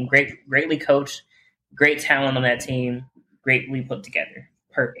team, greatly coached, great talent on that team, greatly put together.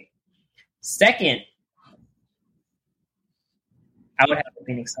 Perfect. Second, I would have the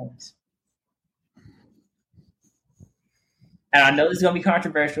Phoenix Suns. And I know this is going to be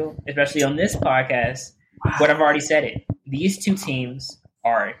controversial, especially on this podcast, but I've already said it. These two teams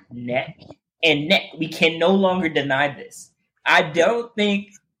are neck and neck. We can no longer deny this. I don't think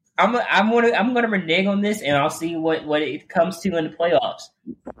I'm gonna renege on this, and I'll see what it comes to in the playoffs.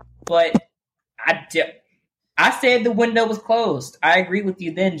 But I said the window was closed. I agree with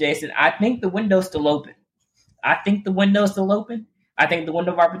you then, Jason. I think the window's still open. I think the window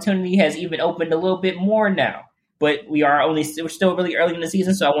of opportunity has even opened a little bit more now. But we're still really early in the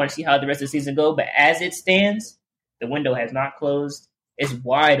season, so I want to see how the rest of the season goes. But as it stands, the window has not closed. It's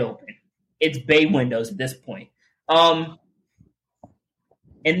wide open. It's bay windows at this point.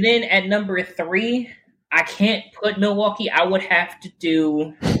 And then at number 3, I can't put Milwaukee. I would have to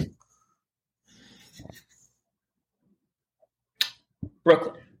do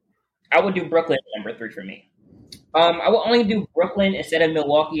Brooklyn. I would do Brooklyn at number 3 for me. I will only do Brooklyn instead of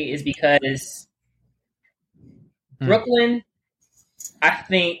Milwaukee is because Brooklyn, I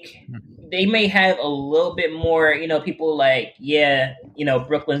think they may have a little bit more, people like,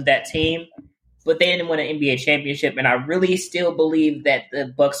 Brooklyn's that team, but they didn't win an NBA championship, and I really still believe that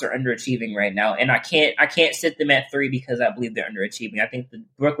the Bucks are underachieving right now, and I can't sit them at 3 because I believe they're underachieving. I think the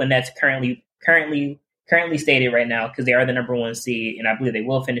Brooklyn Nets currently stated right now, because they are the number 1 seed, and I believe they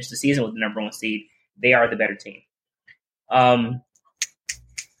will finish the season with the number 1 seed. They are the better team. But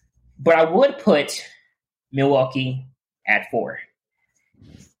I would put Milwaukee at 4.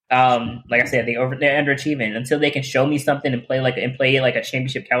 Like I said, they're underachieving until they can show me something and play like a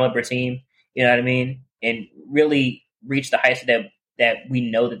championship caliber team. You know what I mean? And really reach the heights that we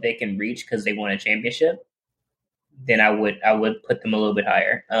know that they can reach because they won a championship. Then I would put them a little bit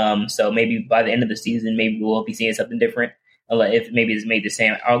higher. So maybe by the end of the season, maybe we'll be seeing something different. If maybe it's made the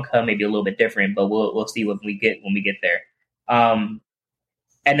same outcome, maybe a little bit different, but we'll see when we get there.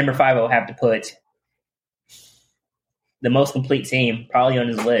 At number 5, I'll have to put the most complete team probably on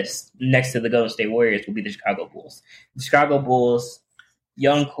his list next to the Golden State Warriors will be the Chicago Bulls. The Chicago Bulls,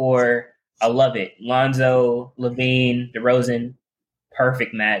 young core, I love it. Lonzo, Levine, DeRozan,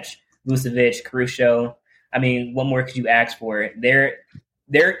 perfect match. Vucevic, Caruso. I mean, what more could you ask for? Their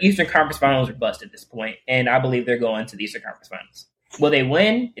Eastern Conference Finals are bust at this point, and I believe they're going to the Eastern Conference Finals. Will they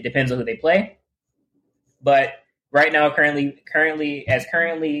win? It depends on who they play. But right now,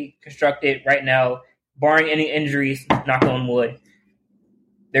 currently constructed, right now, barring any injuries, knock on wood,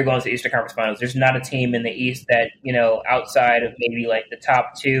 they're going to the Eastern Conference Finals. There's not a team in the East that, outside of maybe like the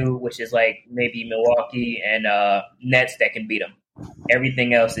top two, which is like maybe Milwaukee and Nets, that can beat them.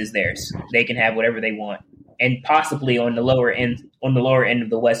 Everything else is theirs. They can have whatever they want. And possibly on the lower end of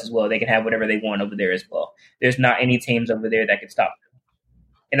the West as well, they can have whatever they want over there as well. There's not any teams over there that can stop them.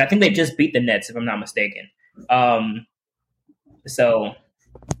 And I think they just beat the Nets, if I'm not mistaken. So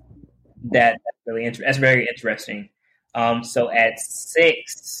that's really that's very interesting. So at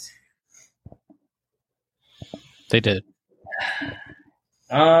 6, they did.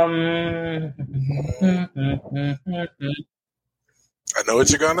 I know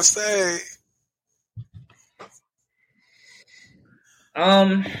what you're gonna say.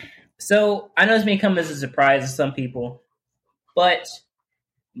 So I know this may come as a surprise to some people, but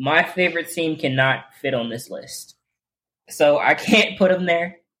my favorite team cannot fit on this list. So I can't put them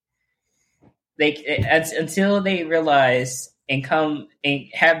there. Until they realize and come and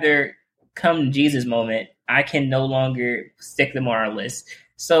have their come Jesus moment, I can no longer stick them on our list.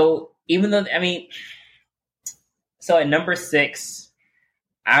 So even though, so at number 6,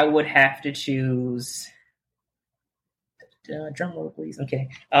 I would have to choose. Drum roll, please. Okay.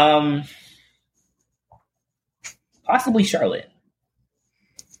 Possibly Charlotte.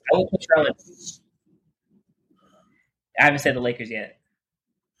 I would put Charlotte. I haven't said the Lakers yet.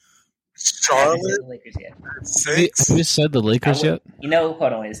 Charlotte? The Lakers yet. 6? Have you said the Lakers yet? Hold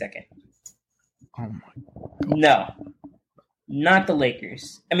on, wait a second. Oh my God. No. Not the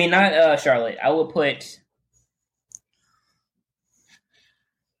Lakers. Not Charlotte. I would put.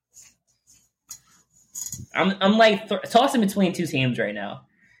 I'm like tossing between two teams right now,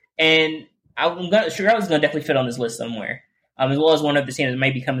 and Charlotte's gonna definitely fit on this list somewhere, as well as one of the teams that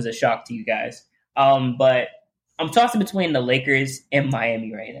might come as a shock to you guys. But I'm tossing between the Lakers and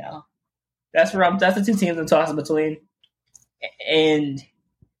Miami right now. That's the two teams I'm tossing between, and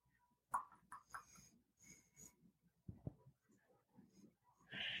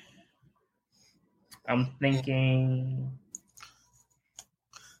I'm thinking.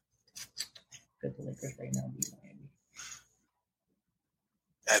 The Lakers right now beat Miami.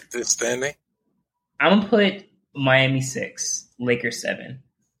 At this standing? I'm going to put Miami 6, Lakers 7.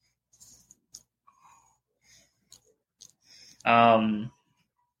 And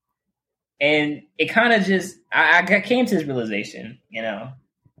it kind of just, I came to this realization,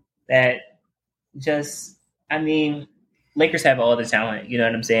 that just, Lakers have all the talent, you know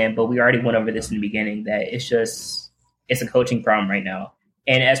what I'm saying? But we already went over this in the beginning, that it's a coaching problem right now.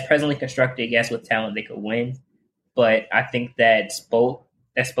 And as presently constructed, yes, with talent, they could win. But I think that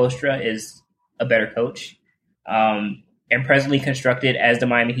Spoelstra is a better coach. And presently constructed as the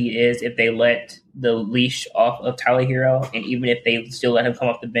Miami Heat is, if they let the leash off of Tyler Hero, and even if they still let him come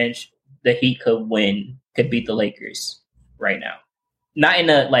off the bench, the Heat could beat the Lakers right now. Not in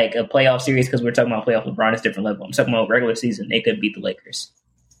a playoff series, because we're talking about playoff LeBron, it's a different level. I'm talking about regular season. They could beat the Lakers.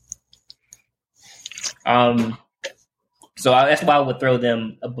 So that's why I would throw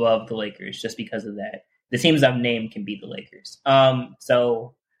them above the Lakers, just because of that. The teams I've named can beat the Lakers. Then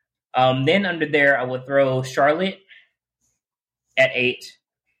under there, I would throw Charlotte at 8.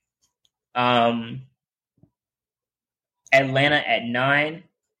 Atlanta at 9.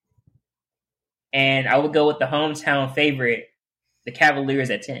 And I would go with the hometown favorite, the Cavaliers,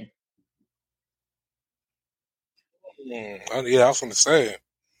 at 10. Yeah, I was going to say.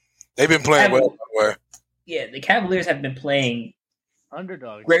 They've been playing well. Yeah, the Cavaliers have been playing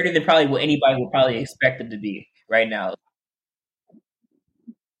underdog greater than probably what anybody would probably expect them to be right now.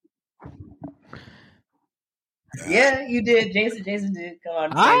 Yeah, you did. Jason did come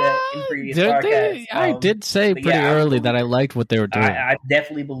on and say that in previous podcasts. I did say pretty early that I liked what they were doing. I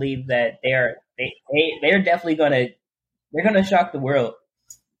definitely believe that they're definitely gonna shock the world.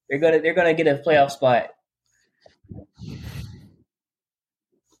 They're gonna get a playoff spot.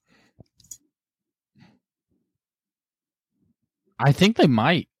 I think they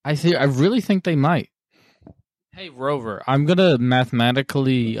might. I really think they might. Hey, Rover, I'm gonna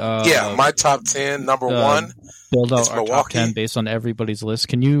mathematically. My top 10. Number 1, build out our Milwaukee. top 10 based on everybody's list.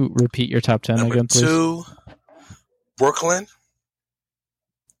 Can you repeat your top 10 again, please? Number 2, Brooklyn.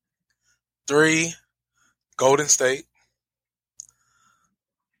 3, Golden State.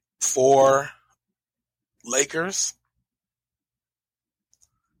 4, Lakers.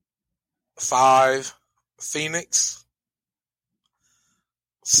 5, Phoenix.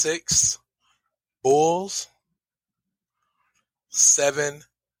 6, Bulls. 7,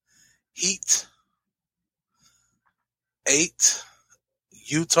 Heat. 8,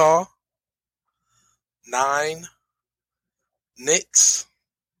 Utah, 9, Knicks,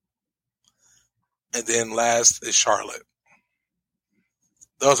 and then last is Charlotte.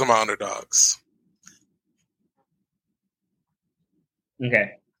 Those are my underdogs.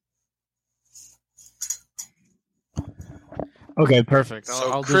 Okay. Okay, perfect.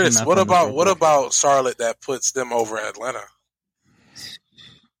 So, I'll Chris, do the math what about Charlotte that puts them over Atlanta?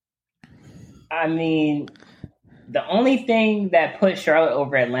 I mean, the only thing that put Charlotte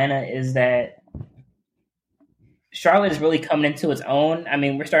over Atlanta is that Charlotte is really coming into its own. I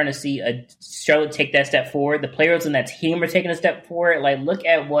mean, we're starting to see Charlotte take that step forward. The players in that team are taking a step forward. Like, look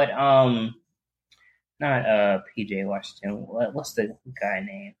at what not PJ Washington. What's the guy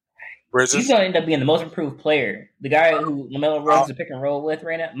name? Bridges? He's going to end up being the most improved player. The guy who LaMelo runs the pick and roll with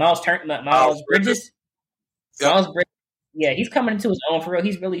right now, Miles Bridges. Yep. Miles Bridges. Yeah, he's coming into his own for real.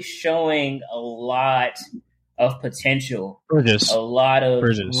 He's really showing a lot of potential, a lot of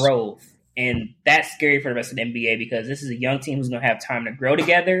growth. And that's scary for the rest of the NBA because this is a young team who's going to have time to grow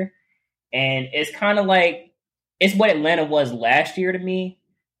together. And it's kind of like, it's what Atlanta was last year to me.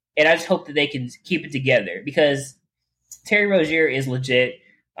 And I just hope that they can keep it together because Terry Rozier is legit.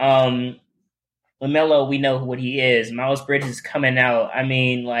 LaMelo, we know what he is. Miles Bridges is coming out. I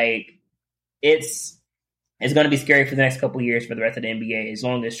mean, like, it's going to be scary for the next couple of years for the rest of the NBA as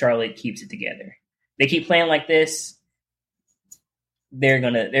long as Charlotte keeps it together. They keep playing like this, they're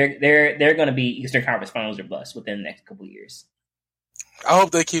gonna be Eastern Conference Finals or bust within the next couple of years. I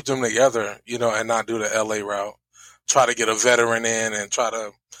hope they keep them together, and not do the LA route. Try to get a veteran in and try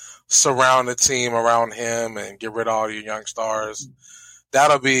to surround the team around him and get rid of all your young stars.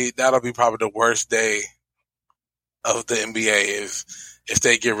 That'll be probably the worst day of the NBA if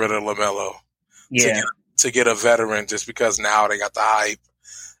they get rid of LaMelo. Yeah. To get a veteran just because now they got the hype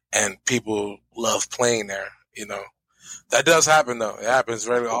and people love playing there, That does happen though. It happens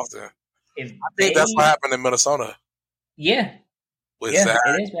very often. I think that's what happened in Minnesota. Yeah. With Zach,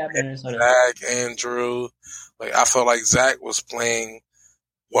 it is what happened in Minnesota. Zach, Andrew. Like I felt like Zach was playing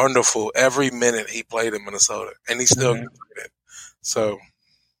wonderful every minute he played in Minnesota, and he still played it. So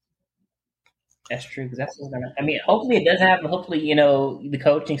that's true because that's what's gonna. I mean, hopefully it does happen. Hopefully, the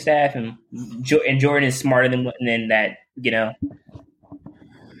coaching staff and Jordan is smarter than that.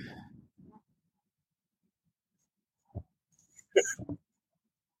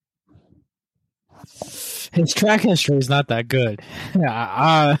 His track history is not that good.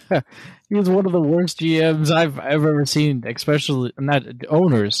 He was one of the worst GMs I've ever seen, especially not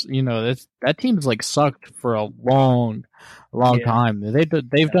owners. That team's sucked for a long time.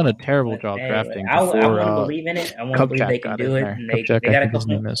 They've done a terrible job drafting. I want to believe in it. I want to believe they can do it. And they got a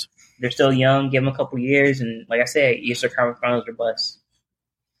couple. They're still young. Give them a couple years, and like I said, Eastern Conference Finals or bust.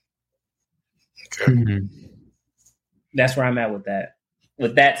 Okay. Mm-hmm. That's where I'm at with that.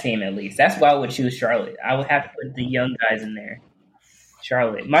 With that team, at least. That's why I would choose Charlotte. I would have to put the young guys in there.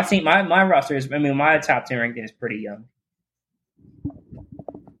 Charlotte. My team, my roster is, my top 10 ranking is pretty young.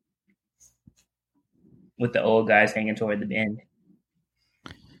 With the old guys hanging toward the end.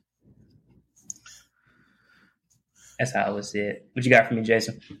 That's how I would see it. What you got for me,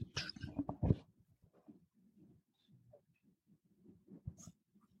 Jason?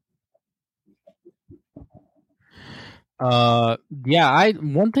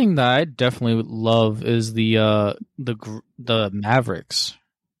 One thing that I definitely love is the Mavericks.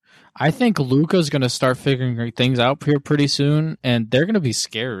 I think Luka's going to start figuring things out here pretty soon, and they're going to be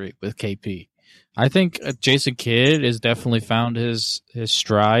scary with KP. I think Jason Kidd has definitely found his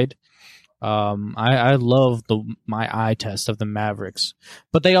stride. I love my eye test of the Mavericks,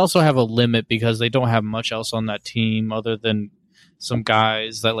 but they also have a limit because they don't have much else on that team other than some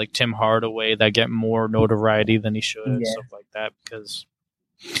guys that like Tim Hardaway that get more notoriety than he should, and stuff like that, because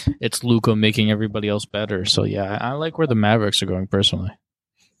it's Luka making everybody else better. So yeah, I like where the Mavericks are going personally.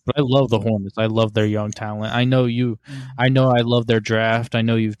 But I love the Hornets. I love their young talent. I know I love their draft. I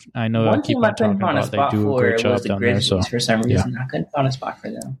keep on talking about they do a great job down there. So for some reason, I couldn't find a spot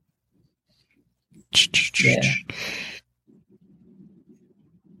for them. Yeah.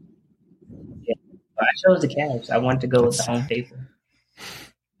 I chose the Cavs. I wanted to go with the home faithful.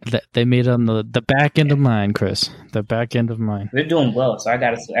 They made it on the back end of mine, Chris. The back end of mine. They're doing well, so they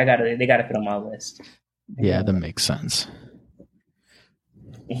gotta fit on my list. Yeah, that makes sense.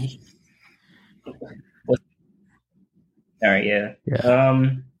 All right, yeah.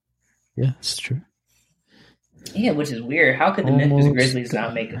 Yeah, it's true. Yeah, which is weird. How could the Memphis Grizzlies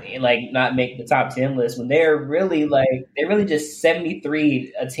not make the top 10 list when they're really just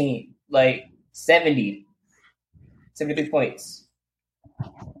 73 a team, 73 points,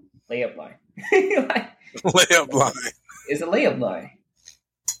 layup line. Layup line. It's a layup line.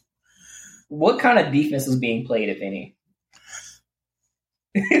 what kind of defense was being played, if any?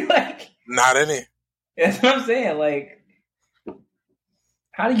 Like, not any. That's what I'm saying. Like,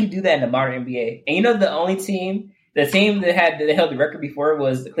 how do you do that in the modern NBA? And you know, the team that held the record before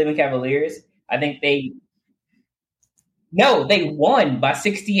was the Cleveland Cavaliers. I think they won by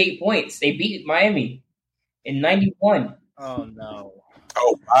 68 points. They beat Miami in 91. Oh no!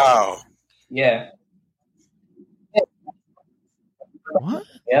 Oh wow! Yeah. What?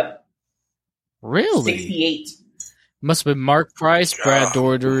 Yep. Really? 68. Must have been Mark Price, God. Brad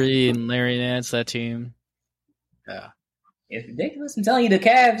Daugherty, and Larry Nance. That team. Yeah. It's ridiculous. I'm telling you, the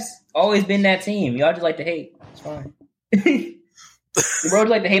Cavs always been that team. Y'all just like to hate. It's fine. The Roads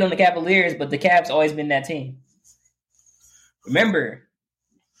like to hate on the Cavaliers, but the Cavs always been that team. Remember,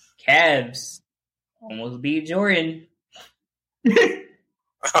 Cavs almost beat Jordan.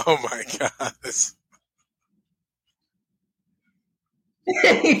 Oh my gosh!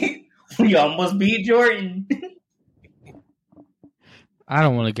 We almost beat Jordan. I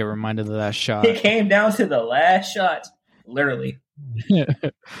don't want to get reminded of that shot. It came down to the last shot, literally.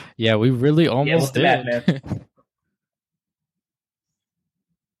 Yeah, we really almost what's the math, did.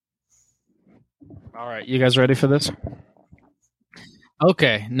 All right, you guys ready for this?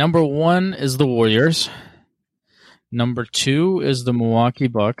 Okay, number 1 is the Warriors. Number 2 is the Milwaukee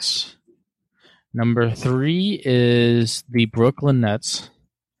Bucks. Number 3 is the Brooklyn Nets.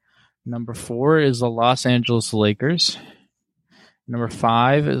 Number 4 is the Los Angeles Lakers. Number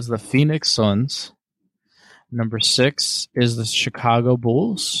 5 is the Phoenix Suns. Number 6 is the Chicago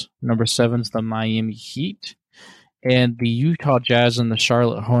Bulls. Number 7 is the Miami Heat. And the Utah Jazz and the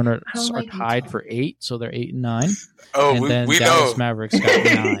Charlotte Hornets are tied for 8, so they're 8 and 9. Oh, and then we Dallas know. Mavericks got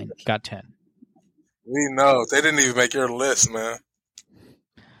 9, got 10. We know. They didn't even make your list, man.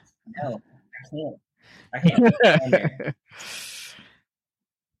 No, I can't. I can't. Put it on there.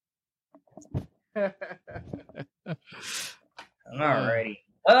 Alrighty.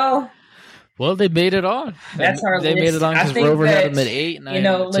 Well, they made it on. That's our They list. made it on I because think Rover had that, them at 8, 9, You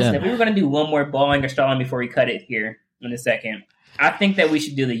know, listen, 10. if we were going to do one more balling or stalling before we cut it here in a second, I think that we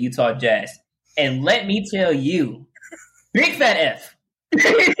should do the Utah Jazz. And let me tell you, big fat F.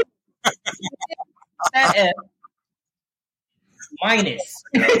 Fat F minus.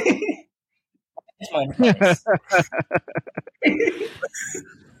 Minus.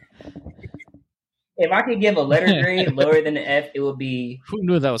 If I could give a letter grade lower than an F, it would be Who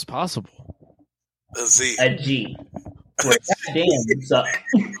knew that was possible? A Z. a G. Where goddamn you suck.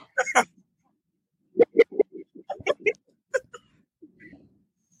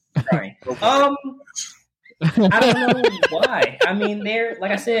 Sorry. I don't know why. I mean, they're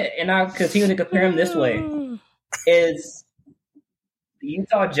like I said, and I'll continue to compare them this way. Is the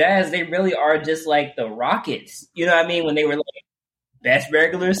Utah Jazz? They really are just like the Rockets. You know what I mean? When they were like best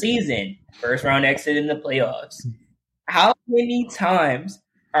regular season, first round exit in the playoffs. How many times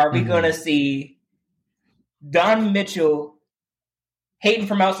are we going to see Don Mitchell hating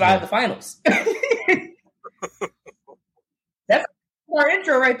from outside of the finals? That's our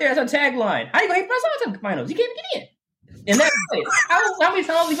intro right there. That's our tagline. How you going to hate from outside of the finals? You can't even get in. In that place. How many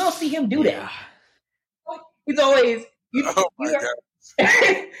times are we going to see him do that? He's always... Oh my God.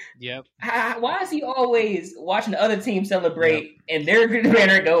 Yep. Why is he always watching the other team celebrate and their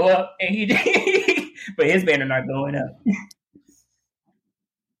banner go up and he but his banner not going up?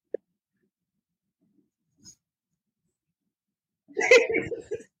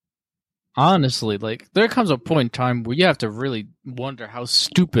 Honestly, like there comes a point in time where you have to really wonder how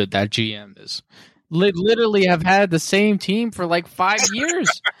stupid that GM is. Literally have had the same team for like 5 years.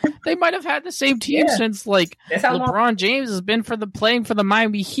 They might have had the same team since like LeBron James has been playing for the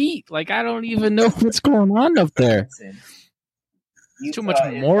Miami Heat. Like I don't even know what's going on up there. Too much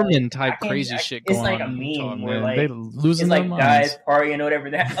Mormon type crazy shit going on. It's like a meme Utah, where man. like They losing it's like their guys minds. partying or whatever.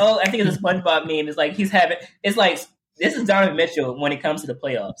 I think it's a SpongeBob meme. It's like he's having. It's like this is Donovan Mitchell when it comes to the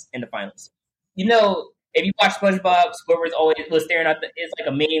playoffs and the finals. You know, if you watch SpongeBob, Squidward's always was staring out it's like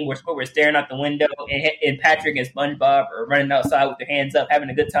a meme where Squidward's staring out the window and Patrick and SpongeBob are running outside with their hands up, having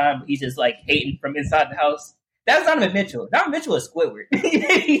a good time. But he's just like hating from inside the house. That's Donovan Mitchell. Donovan Mitchell is Squidward.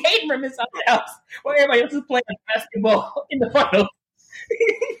 He hating from inside the house while everybody else is playing basketball in the finals.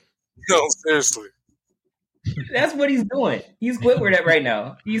 No, seriously. That's what he's doing. He's Squidward right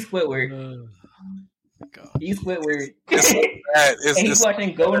now. He's Squidward. He's Squidward. And he's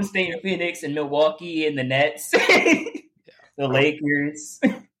watching Golden State and Phoenix and Milwaukee and the Nets. The Lakers.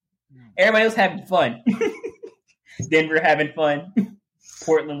 Everybody was having fun. Denver having fun.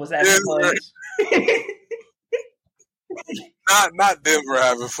 Portland was having fun. Not Denver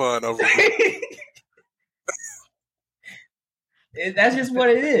having fun over here. That's just what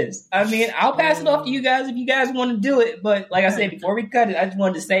it is. I mean, I'll pass it off to you guys if you guys want to do it. But like I said, before we cut it, I just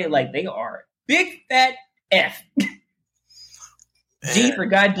wanted to say, like, they are big fat F. G for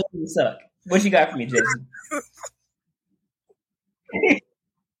God damn you suck. What you got for me, Jason?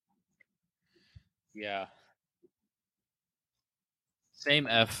 Yeah. Same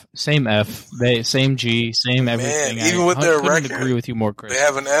F. Same G, same everything. Man, even with their couldn't record, agree with you more, Chris. they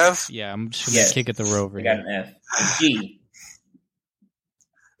have an F. Yeah, I'm just gonna kick it to Rover. They got an F. A G.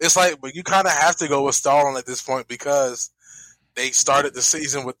 It's like, but you kind of have to go with Stalling at this point because they started the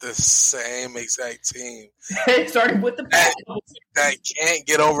season with the same exact team. They started with the that can't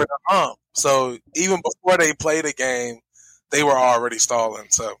get over the hump. So even before they played a game, they were already stalling.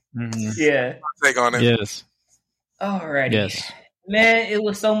 So yeah, take on it. Yes. Alrighty. Yes. Man, it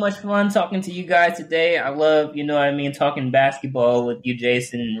was so much fun talking to you guys today. I love, talking basketball with you,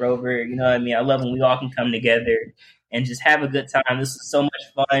 Jason and Rover. I love when we all can come together and just have a good time. This is so much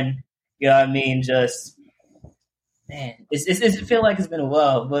fun. Just, man, it feel like it's been a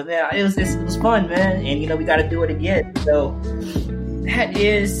while, but man, it was fun, man. And we got to do it again. So that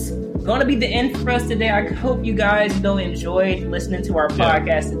is going to be the end for us today. I hope you guys enjoyed listening to our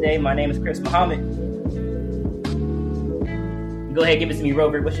podcast today. My name is Chris Muhammad. Go ahead, give it to me,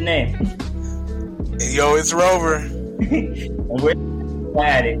 Rover. What's your name? Yo, it's Rover. And we're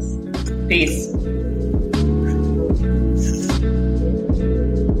Addicts. Peace.